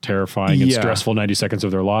most terrifying and Yeah. stressful 90 seconds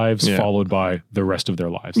of their lives, Yeah. followed by the rest of their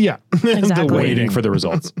lives. Yeah. Exactly. The Waiting for the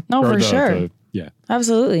results. No, Or for sure. yeah.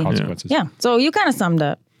 Absolutely. Consequences. Yeah. So you kind of summed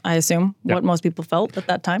up, I assume, what most people felt at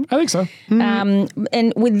that time. I think so.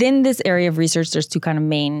 And within this area of research, there's two kind of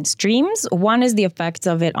main streams. One is the effects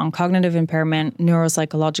of it on cognitive impairment,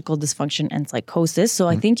 neuropsychological dysfunction, and psychosis. So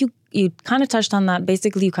I think you kind of touched on that.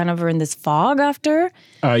 Basically, you kind of are in this fog after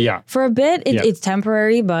Yeah. for a bit. Yeah. It's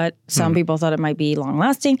temporary, but some people thought it might be long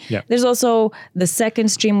lasting. Yeah. There's also the second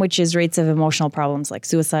stream, which is rates of emotional problems like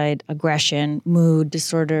suicide, aggression, mood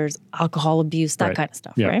disorders, alcohol abuse, that Right. kind of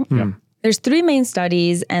stuff, Yeah. right? Yeah. There's 3 main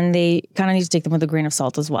studies, and they kind of need to take them with a grain of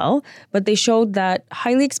salt as well. But they showed that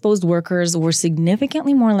highly exposed workers were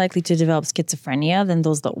significantly more likely to develop schizophrenia than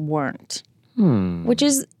those that weren't. Which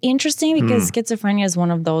is interesting because schizophrenia is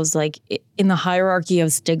one of those, like, in the hierarchy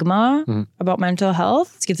of stigma about mental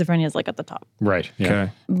health, schizophrenia is like at the top. Right. Yeah.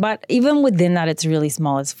 Okay. But even within that, it's really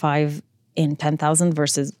small. It's 5 in 10,000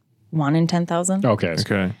 versus 1 in 10,000. Okay.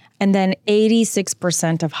 Okay. And then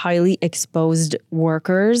 86% of highly exposed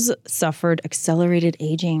workers suffered accelerated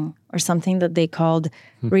aging, or something that they called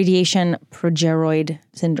radiation progeroid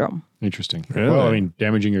syndrome. Interesting. Really? Well, I mean,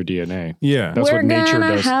 damaging your DNA. Yeah. That's We're what nature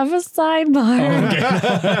gonna does. have a sidebar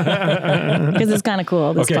because it's kind of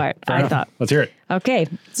cool, this part, fair I enough. thought. Let's hear it. Okay,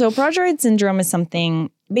 so progeroid syndrome is something,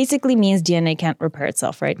 basically means DNA can't repair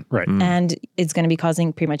itself, right? Right. And it's going to be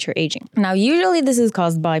causing premature aging. Now, usually this is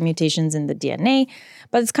caused by mutations in the DNA,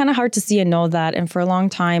 but it's kind of hard to see and know that. And for a long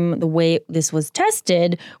time, the way this was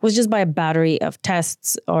tested was just by a battery of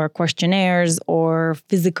tests or questionnaires or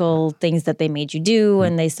physical things that they made you do.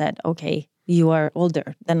 And they said, okay, you are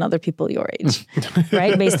older than other people your age,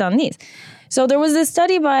 right? Based on these. So there was this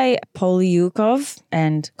study by Polyukov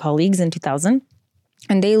and colleagues in 2000,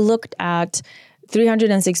 and they looked at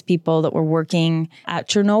 306 people that were working at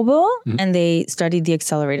Chernobyl, and they studied the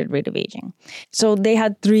accelerated rate of aging. So they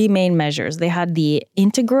had 3 main measures. They had the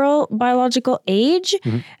integral biological age,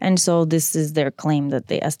 and so this is their claim that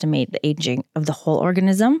they estimate the aging of the whole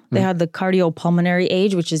organism. They had the cardiopulmonary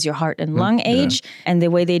age, which is your heart and lung age, and the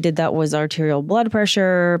way they did that was arterial blood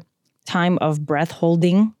pressure, time of breath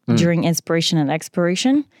holding during inspiration and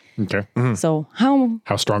expiration. Okay. So how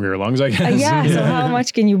strong are your lungs, I guess? so how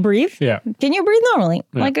much can you breathe? Yeah. Can you breathe normally?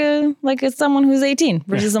 Like a someone who's 18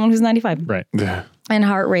 versus someone who's 95. Right. And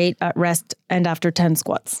heart rate at rest and after 10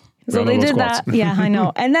 squats. So Well, they those did squats. that. Yeah, I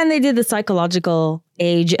know. And then they did the psychological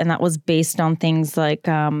age, and that was based on things like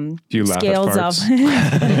Do you laugh at scales of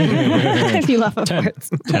farts? if you laugh at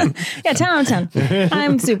farts. Yeah, 10 out of 10.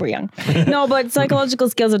 I'm super young. No, but psychological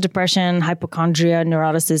scales of depression, hypochondria,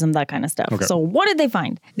 neuroticism, that kind of stuff. Okay. So what did they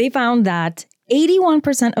find? They found that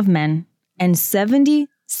 81% of men and 77%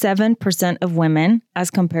 of women,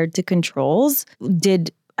 as compared to controls,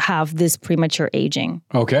 did have this premature aging.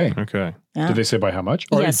 Okay. Okay. Yeah. Did they say by how much?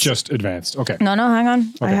 Or Yes. it just advanced? Okay. No, hang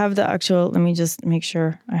on. I have the actual, let me just make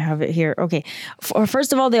sure I have it here. Okay.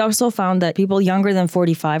 First of all, they also found that people younger than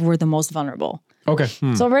 45 were the most vulnerable. Okay.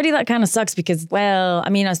 So already that kind of sucks because, well, I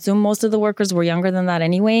mean, I assume most of the workers were younger than that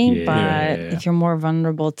anyway, but if you're more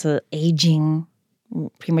vulnerable to aging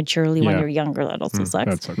prematurely when Yeah. you're younger, that also sucks.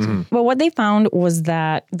 That sucks. But what they found was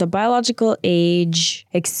that the biological age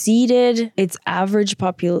exceeded its average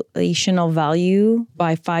populational value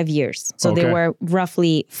by 5 years. So they Okay. were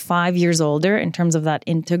roughly 5 years older in terms of that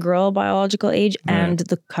integral biological age and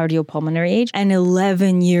the cardiopulmonary age, and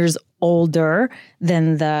 11 years older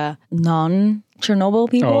than the non-Chernobyl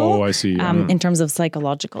people. Oh, I see. In terms of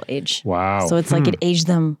psychological age. Wow. So it's like it aged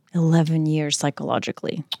them 11 years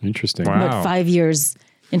psychologically, Interesting. Wow. but 5 years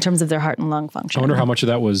in terms of their heart and lung function. I wonder how much of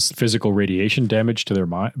that was physical radiation damage to their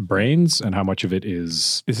brains and how much of it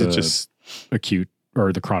is Is it just acute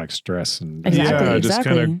or the chronic stress and Exactly, yeah, just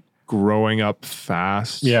kind of exactly. growing up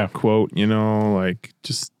fast? Yeah. Quote, like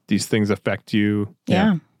just these things affect you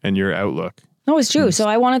Yeah. and your outlook. No, it's true. So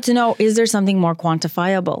I wanted to know, is there something more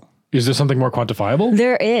quantifiable? Is there something more quantifiable?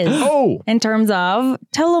 There is. Oh. In terms of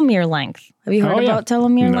telomere length. Have you heard Oh, yeah. about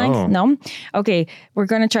telomere No. length? No? Okay, we're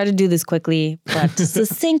going to try to do this quickly, but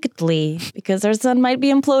succinctly, because our son might be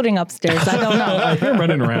imploding upstairs. I don't know. I hear him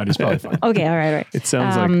running around. He's probably fine. Okay, all right. It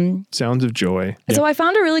sounds like sounds of joy. So I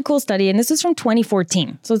found a really cool study, and this was from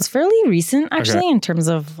 2014. So it's fairly recent, actually, in terms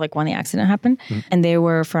of like when the accident happened. And they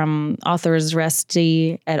were from authors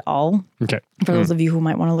Resti et al. Okay. For those of you who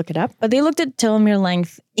might want to look it up. But they looked at telomere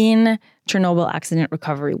length in Chernobyl accident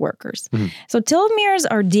recovery workers. So telomeres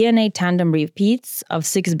are DNA tandem repeats of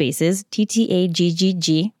 6 bases,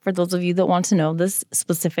 TTAGGG, for those of you that want to know this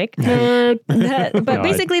specific. But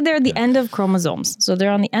basically they're the end of chromosomes. So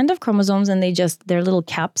they're on the end of chromosomes and they're little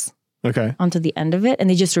caps Okay. onto the end of it and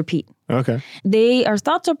they just repeat. Okay. They are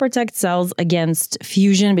thought to protect cells against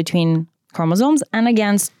fusion between chromosomes and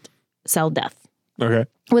against cell death. Okay.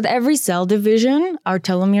 With every cell division, our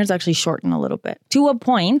telomeres actually shorten a little bit to a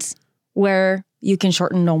point where you can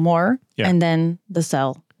shorten no more and then the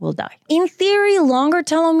cell will die. In theory, longer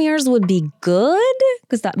telomeres would be good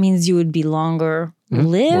because that means you would be longer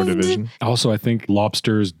lived. More division. Also, I think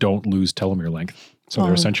lobsters don't lose telomere length. So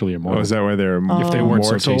they're essentially immortal. Oh, is that why they're if they weren't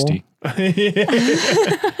so mortal? tasty. They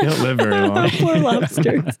don't live very long. Poor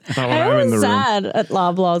lobsters. Not when I'm I'm in always the room. sad at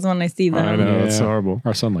Loblaws when I see them. I know, it's horrible.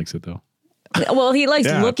 Our son likes it though. Well, he likes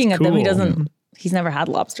Yeah, looking it's at them. He cool. doesn't. He's never had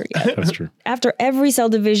lobster yet. That's true. After every cell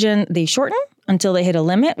division, they shorten until they hit a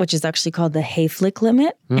limit, which is actually called the Hayflick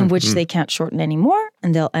limit, in which they can't shorten anymore,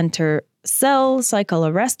 and they'll enter cell cycle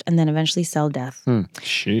arrest and then eventually cell death.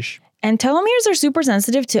 Sheesh. And telomeres are super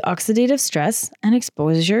sensitive to oxidative stress and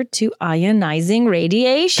exposure to ionizing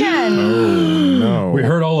radiation. No. We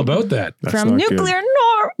heard all about that. That's From not Nuclear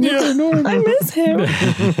Norm. Nuclear Norm. I miss him.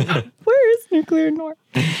 Where is Nuclear Norm?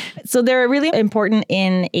 So they're really important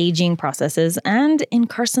in aging processes and in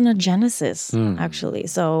carcinogenesis, actually.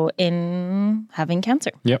 So in having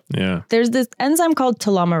cancer. Yep. Yeah. There's this enzyme called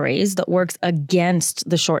telomerase that works against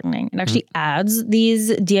the shortening. It actually adds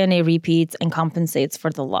these DNA repeats and compensates for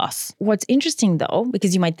the loss. What's interesting though,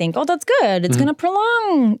 because you might think, oh, that's good. It's going to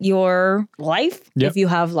prolong your life if you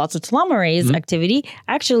have lots of telomerase activity.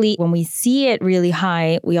 Actually, when we see it really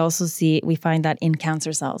high, we find that in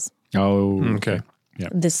cancer cells. Oh, Okay.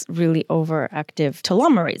 This really overactive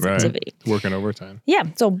telomerase activity. Working overtime. Yeah.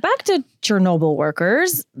 So back to Chernobyl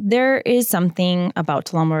workers, there is something about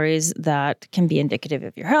telomerase that can be indicative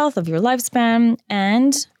of your health, of your lifespan.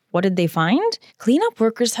 And what did they find? Cleanup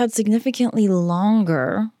workers had significantly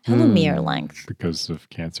longer telomere length. because of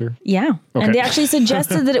cancer. Yeah. Okay. And they actually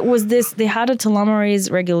suggested that it was they had a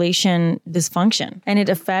telomerase regulation dysfunction and it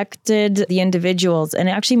affected the individuals and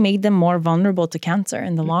it actually made them more vulnerable to cancer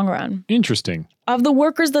in the long run. Interesting. Of the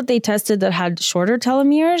workers that they tested that had shorter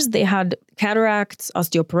telomeres, they had cataracts,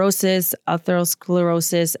 osteoporosis,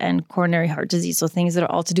 atherosclerosis, and coronary heart disease. So things that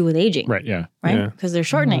are all to do with aging. Right. Yeah. Right? Yeah. Because they're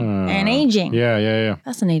shortening and aging. Yeah.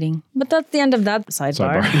 Fascinating. But that's the end of that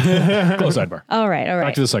sidebar. Close sidebar. All right.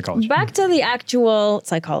 Back to the psychology. Back to the actual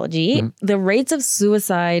psychology. The rates of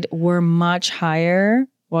suicide were much higher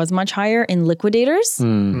in liquidators.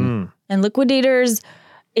 And liquidators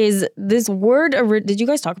is this word. Did you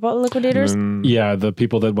guys talk about liquidators? Yeah, the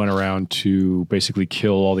people that went around to basically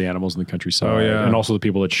kill all the animals in the countryside. Oh, yeah. And also the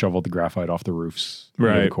people that shoveled the graphite off the roofs. near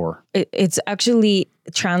Right. The core. It's actually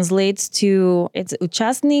translates to, it's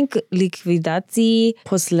участник ликвидации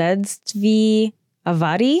последствий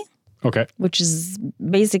аварии, Okay. which is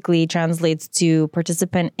basically translates to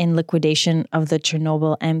participant in liquidation of the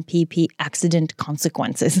Chernobyl MPP accident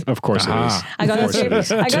consequences. Of course it is. I got that straight.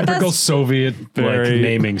 I got Typical that. Soviet Very-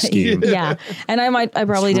 naming scheme. Yeah, and I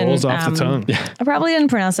probably didn't. Rolls off the tongue. I probably didn't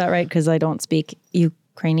pronounce that right because I don't speak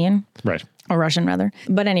Ukrainian. Right. Or Russian rather.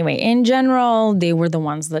 But anyway, in general, they were the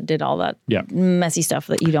ones that did all that Yeah. messy stuff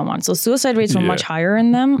that you don't want. So suicide rates were much higher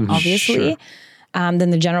in them, obviously, than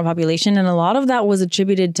the general population. And a lot of that was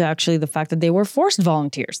attributed to actually the fact that they were forced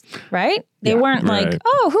volunteers, right? They weren't like, Right.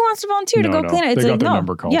 oh, who wants to volunteer to No, go clean it? It's they like, got their no.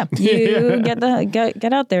 number called. Yeah, you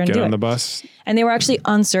get out there and Get do on it. the bus. And they were actually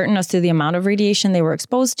uncertain as to the amount of radiation they were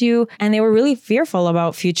exposed to. And they were really fearful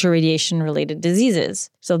about future radiation-related diseases.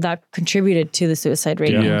 So that contributed to the suicide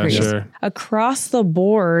rate Yeah, increase. sure. Across the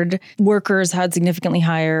board, workers had significantly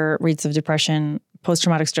higher rates of depression,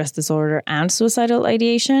 post-traumatic stress disorder, and suicidal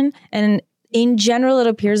ideation. And in general, it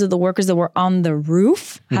appears that the workers that were on the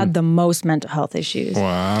roof had the most mental health issues.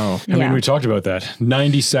 Wow. I mean, we talked about that.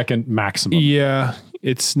 90-second maximum. Yeah.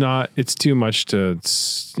 It's too much to,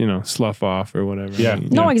 slough off or whatever. Yeah.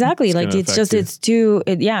 No, exactly. Like gonna it's just, affect you.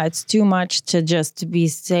 it's too much to just to be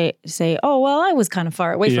say, oh, well, I was kind of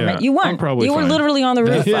far away from Yeah, it. You I'm weren't. probably You were fine. literally on the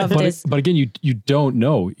roof of But, this. but again, you don't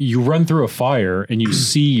know. You run through a fire and you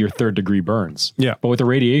see your 3rd degree burns. Yeah. But with the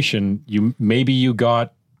radiation, maybe you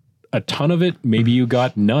got a ton of it. Maybe you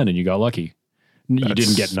got none and you got lucky. You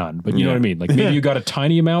didn't get none, but you know what I mean? Like maybe you got a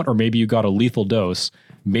tiny amount or maybe you got a lethal dose.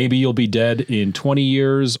 Maybe you'll be dead in 20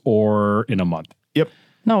 years or in a month. Yep.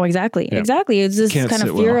 No, exactly. Exactly. It's this Can't kind of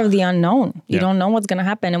sit fear well. of the unknown. You Yeah. don't know what's going to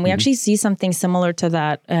happen. And we actually see something similar to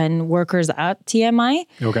that in workers at TMI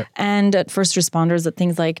Okay. and at first responders at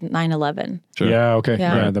things like 9/11. Sure. Yeah. Okay.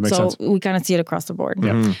 Yeah, that makes so sense. we kind of see it across the board.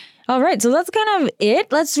 All right. So that's kind of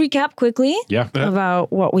it. Let's recap quickly Yeah.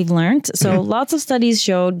 about what we've learned. So lots of studies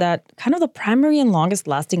showed that kind of the primary and longest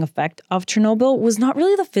lasting effect of Chernobyl was not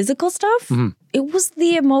really the physical stuff. It was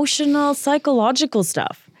the emotional, psychological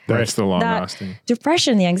stuff. That's the long That lasting.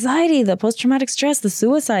 depression, the anxiety, the post-traumatic stress, the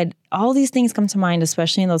suicide, all these things come to mind,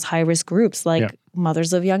 especially in those high-risk groups like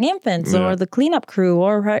mothers of young infants or the cleanup crew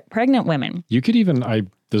or pregnant women. You could even,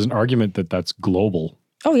 there's an argument that that's global.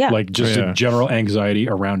 Oh, yeah. Like just Yeah. a general anxiety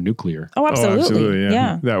around nuclear. Oh, absolutely.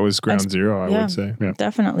 Yeah. That was ground zero, I Yeah. would say. Yeah.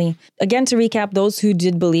 Definitely. Again, to recap, those who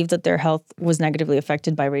did believe that their health was negatively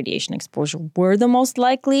affected by radiation exposure were the most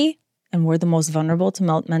likely and were the most vulnerable to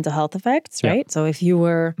mental health effects, right? So if you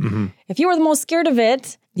were the most scared of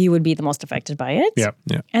it, you would be the most affected by it. Yeah.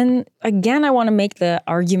 Yeah. And again, I want to make the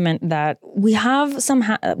argument that we have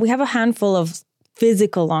a handful of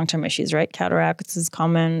physical long-term issues, right? Cataracts is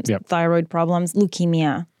common, thyroid problems,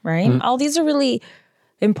 leukemia, right? All these are really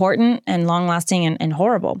important and long-lasting and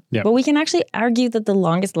horrible. Yeah. But we can actually argue that the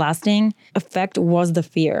longest-lasting effect was the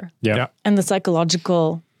fear and the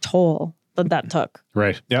psychological toll that took.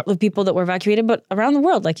 Right. Yep. Of people that were evacuated, but around the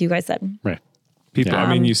world, like you guys said. Right. People, I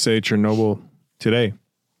mean, you say Chernobyl today.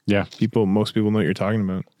 Yeah. Most people know what you're talking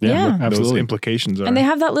about. Yeah. Those Absolutely. implications are. And they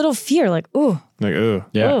have that little fear, like, ooh. like, ugh.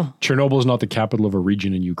 Yeah. Oh. Chernobyl is not the capital of a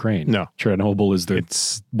region in Ukraine. No. Chernobyl is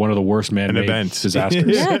It's one of the worst man-made event. disasters.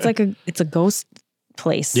 Yeah, it's a ghost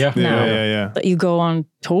place Yeah. now. Yeah. That you go on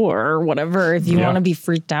tour or whatever if you Yeah. want to be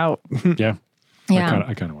freaked out. Yeah. Yeah.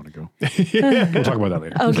 I kind of want to go. We'll talk about that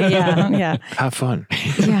later. Okay, yeah. Have fun.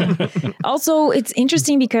 Yeah. Also, it's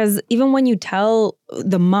interesting because even when you tell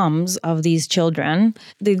the moms of these children,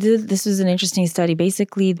 this was an interesting study.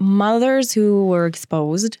 Basically, mothers who were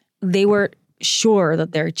exposed, they were sure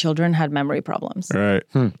that their children had memory problems. Right.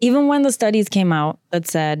 Even when the studies came out that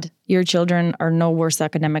said your children are no worse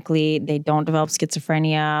academically, they don't develop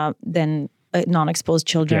schizophrenia than non-exposed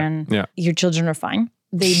children, Yeah. your children are fine.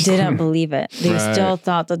 They didn't believe it. They Right. still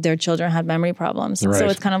thought that their children had memory problems. Right. So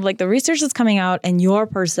it's kind of like the research is coming out and your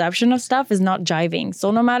perception of stuff is not jiving.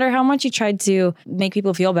 So no matter how much you tried to make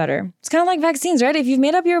people feel better, it's kind of like vaccines, right? If you've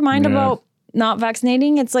made up your mind about not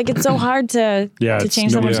vaccinating, it's like it's so hard to it's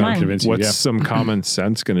change someone's nobody's gonna mind. convince you. What's some common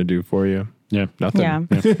sense going to do for you? Yeah. Nothing.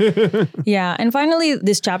 Yeah. Yeah. And finally,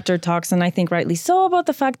 this chapter talks, and I think rightly so, about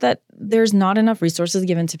the fact that there's not enough resources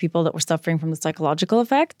given to people that were suffering from the psychological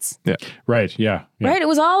effects. Yeah. Right. Yeah. Right? It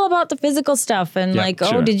was all about the physical stuff and Yeah, like,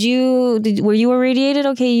 sure. were you irradiated?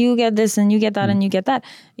 Okay, you get this and you get that and you get that,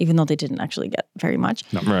 even though they didn't actually get very much.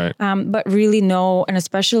 Right. But really no, and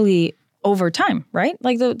especially over time, right?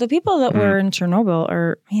 Like the people that were in Chernobyl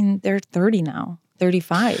they're 30 now,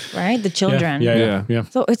 35, right? The children. Yeah.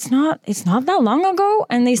 So it's not that long ago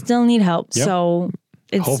and they still need help. Yep. So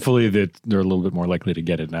it's Hopefully that they're a little bit more likely to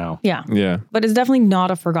get it now. yeah. Yeah. But it's definitely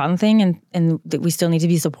not a forgotten thing and that we still need to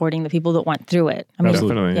be supporting the people that went through it. I mean,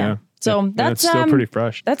 Definitely. Yeah. So And that's it's still pretty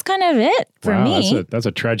fresh. That's kind of it for Wow, me. that's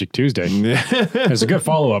a tragic Tuesday. It's a good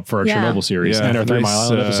follow-up for our Yeah. Chernobyl series and our 3 Mile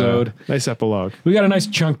Island episode. Nice epilogue. We got a nice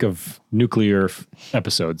chunk of nuclear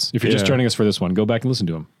episodes. If you're just Yeah. joining us for this one, go back and listen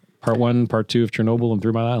to them. Part 1, Part 2 of Chernobyl and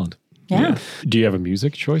 3 Mile Island. Yeah. Do you have a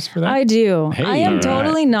music choice for that? I do. Hey. I am All right.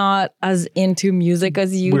 totally not as into music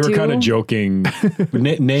as you We two. were kind of joking.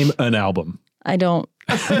 Name an album. I don't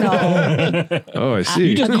know. Oh, I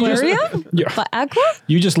see. Aquarium? Yeah. But Aqua?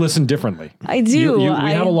 You just listen differently. I do. We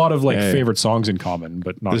I- have a lot of Yeah. favorite songs in common,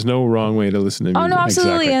 but not. There's no wrong way to listen to music. Oh, no,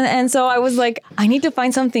 absolutely. Exactly. And so I was like, I need to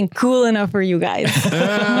find something cool enough for you guys.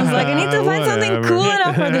 I was like, I need to find something Whatever. cool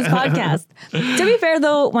enough for this podcast. To be fair,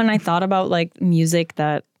 though, when I thought about music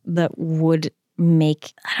that would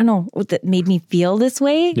make, I don't know, that made me feel this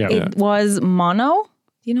way, Yeah. it was Mono.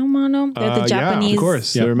 You know Mono? They're the Japanese. Yeah, of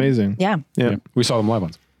course. Yeah. They're amazing. Yeah, Yeah. We saw them live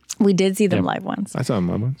once. we did see them Yeah. live once. I saw them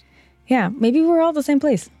live once. Yeah, maybe we were all at the same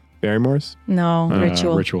place. Barrymore's. No,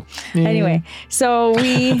 Ritual. Ritual. Anyway, so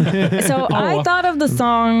I thought of the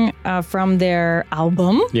song from their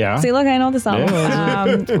album. Yeah. See, look, I know this album.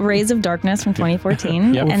 Yeah. Rays of Darkness from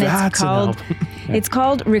 2014. Yeah. And That's an it's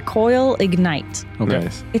called Recoil Ignite. Okay.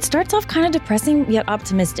 Nice. It starts off kind of depressing yet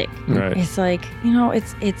optimistic. Right. It's like,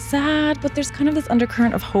 it's sad, but there's kind of this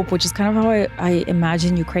undercurrent of hope, which is kind of how I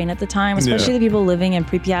imagine Ukraine at the time, especially the people living in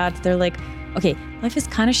Pripyat. They're like, okay, life is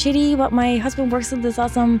kind of shitty, but my husband works at this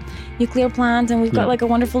awesome nuclear plant and we've got a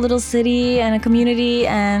wonderful little city and a community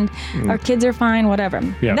and our kids are fine, whatever.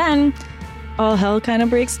 Yeah. Then all hell kind of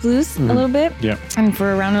breaks loose a little bit. Yeah. And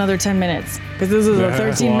for around another 10 minutes, because this is a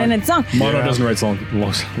That's 13-minute song. Mono doesn't write songs.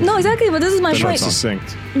 No, exactly, but this is my That's point.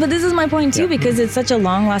 succinct. But this is my point too, because it's such a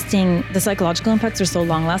long-lasting. The psychological impacts are so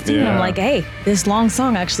long-lasting, and I'm Yeah. like, hey, this long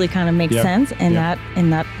song actually kind of makes Yeah. sense in Yeah.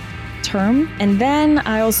 that term. And then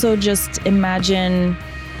I also just imagine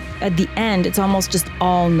at the end, it's almost just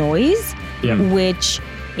all noise, Yeah. which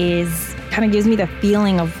is kind of gives me the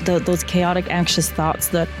feeling of those chaotic, anxious thoughts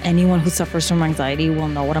that anyone who suffers from anxiety will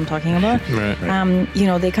know what I'm talking about. Right.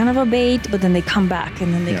 They kind of abate, but then they come back,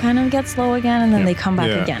 and then they kind of get slow again, and then they come back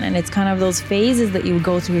Yeah. again. And it's kind of those phases that you would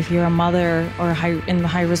go through if you're a mother or in the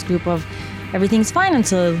high risk group of everything's fine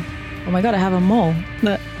until, oh my God, I have a mole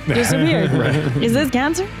that disappeared. Is this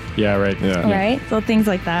cancer? Yeah, right. Yeah. Right? So things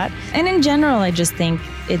like that. And in general, I just think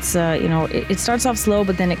it's, it starts off slow,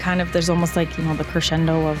 but then it kind of, there's almost like, the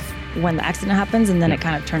crescendo of when the accident happens, and then it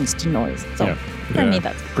kind of turns to noise. So for me,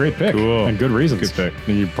 that's great pick. Cool. And good reasons. Good pick.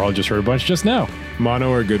 And you probably just heard a bunch just now.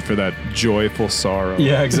 Mono are good for that joyful sorrow.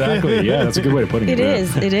 Yeah, exactly. Yeah, that's a good way of putting it.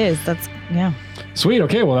 It is. That's, yeah. Sweet.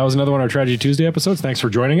 Okay, well, that was another one of our Tragedy Tuesday episodes. Thanks for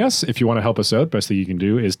joining us. If you want to help us out, best thing you can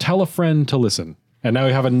do is tell a friend to listen. And now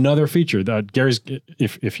we have another feature that Gary's.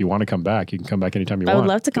 If you want to come back, you can come back anytime you want. I would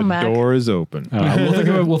love to come back. The door is open.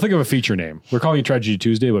 We'll think of a feature name. We're calling it Tragedy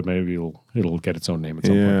Tuesday, but maybe it'll get its own name at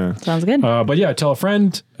some point. Sounds good. But yeah, tell a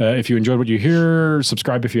friend. If you enjoyed what you hear,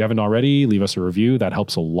 subscribe if you haven't already. Leave us a review. That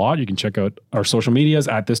helps a lot. You can check out our social medias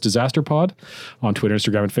at This Disaster Pod on Twitter,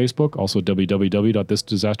 Instagram, and Facebook. Also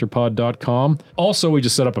www.thisdisasterpod.com. Also, we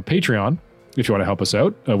just set up a Patreon. If you want to help us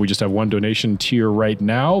out, we just have one donation tier right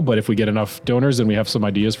now, but if we get enough donors, then we have some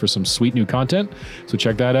ideas for some sweet new content. So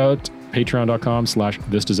check that out,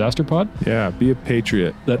 patreon.com/thisdisasterpod. Yeah, be a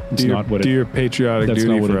patriot. That's not what it is. Do your patriotic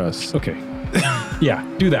duty for us. Okay. Yeah,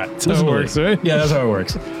 do that. That's how it works, right? Yeah, that's how it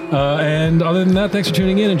works. And other than that, thanks for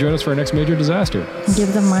tuning in and join us for our next major disaster.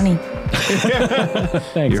 Give them money.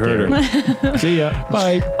 Thanks, You heard her. See ya.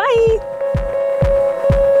 Bye. Bye.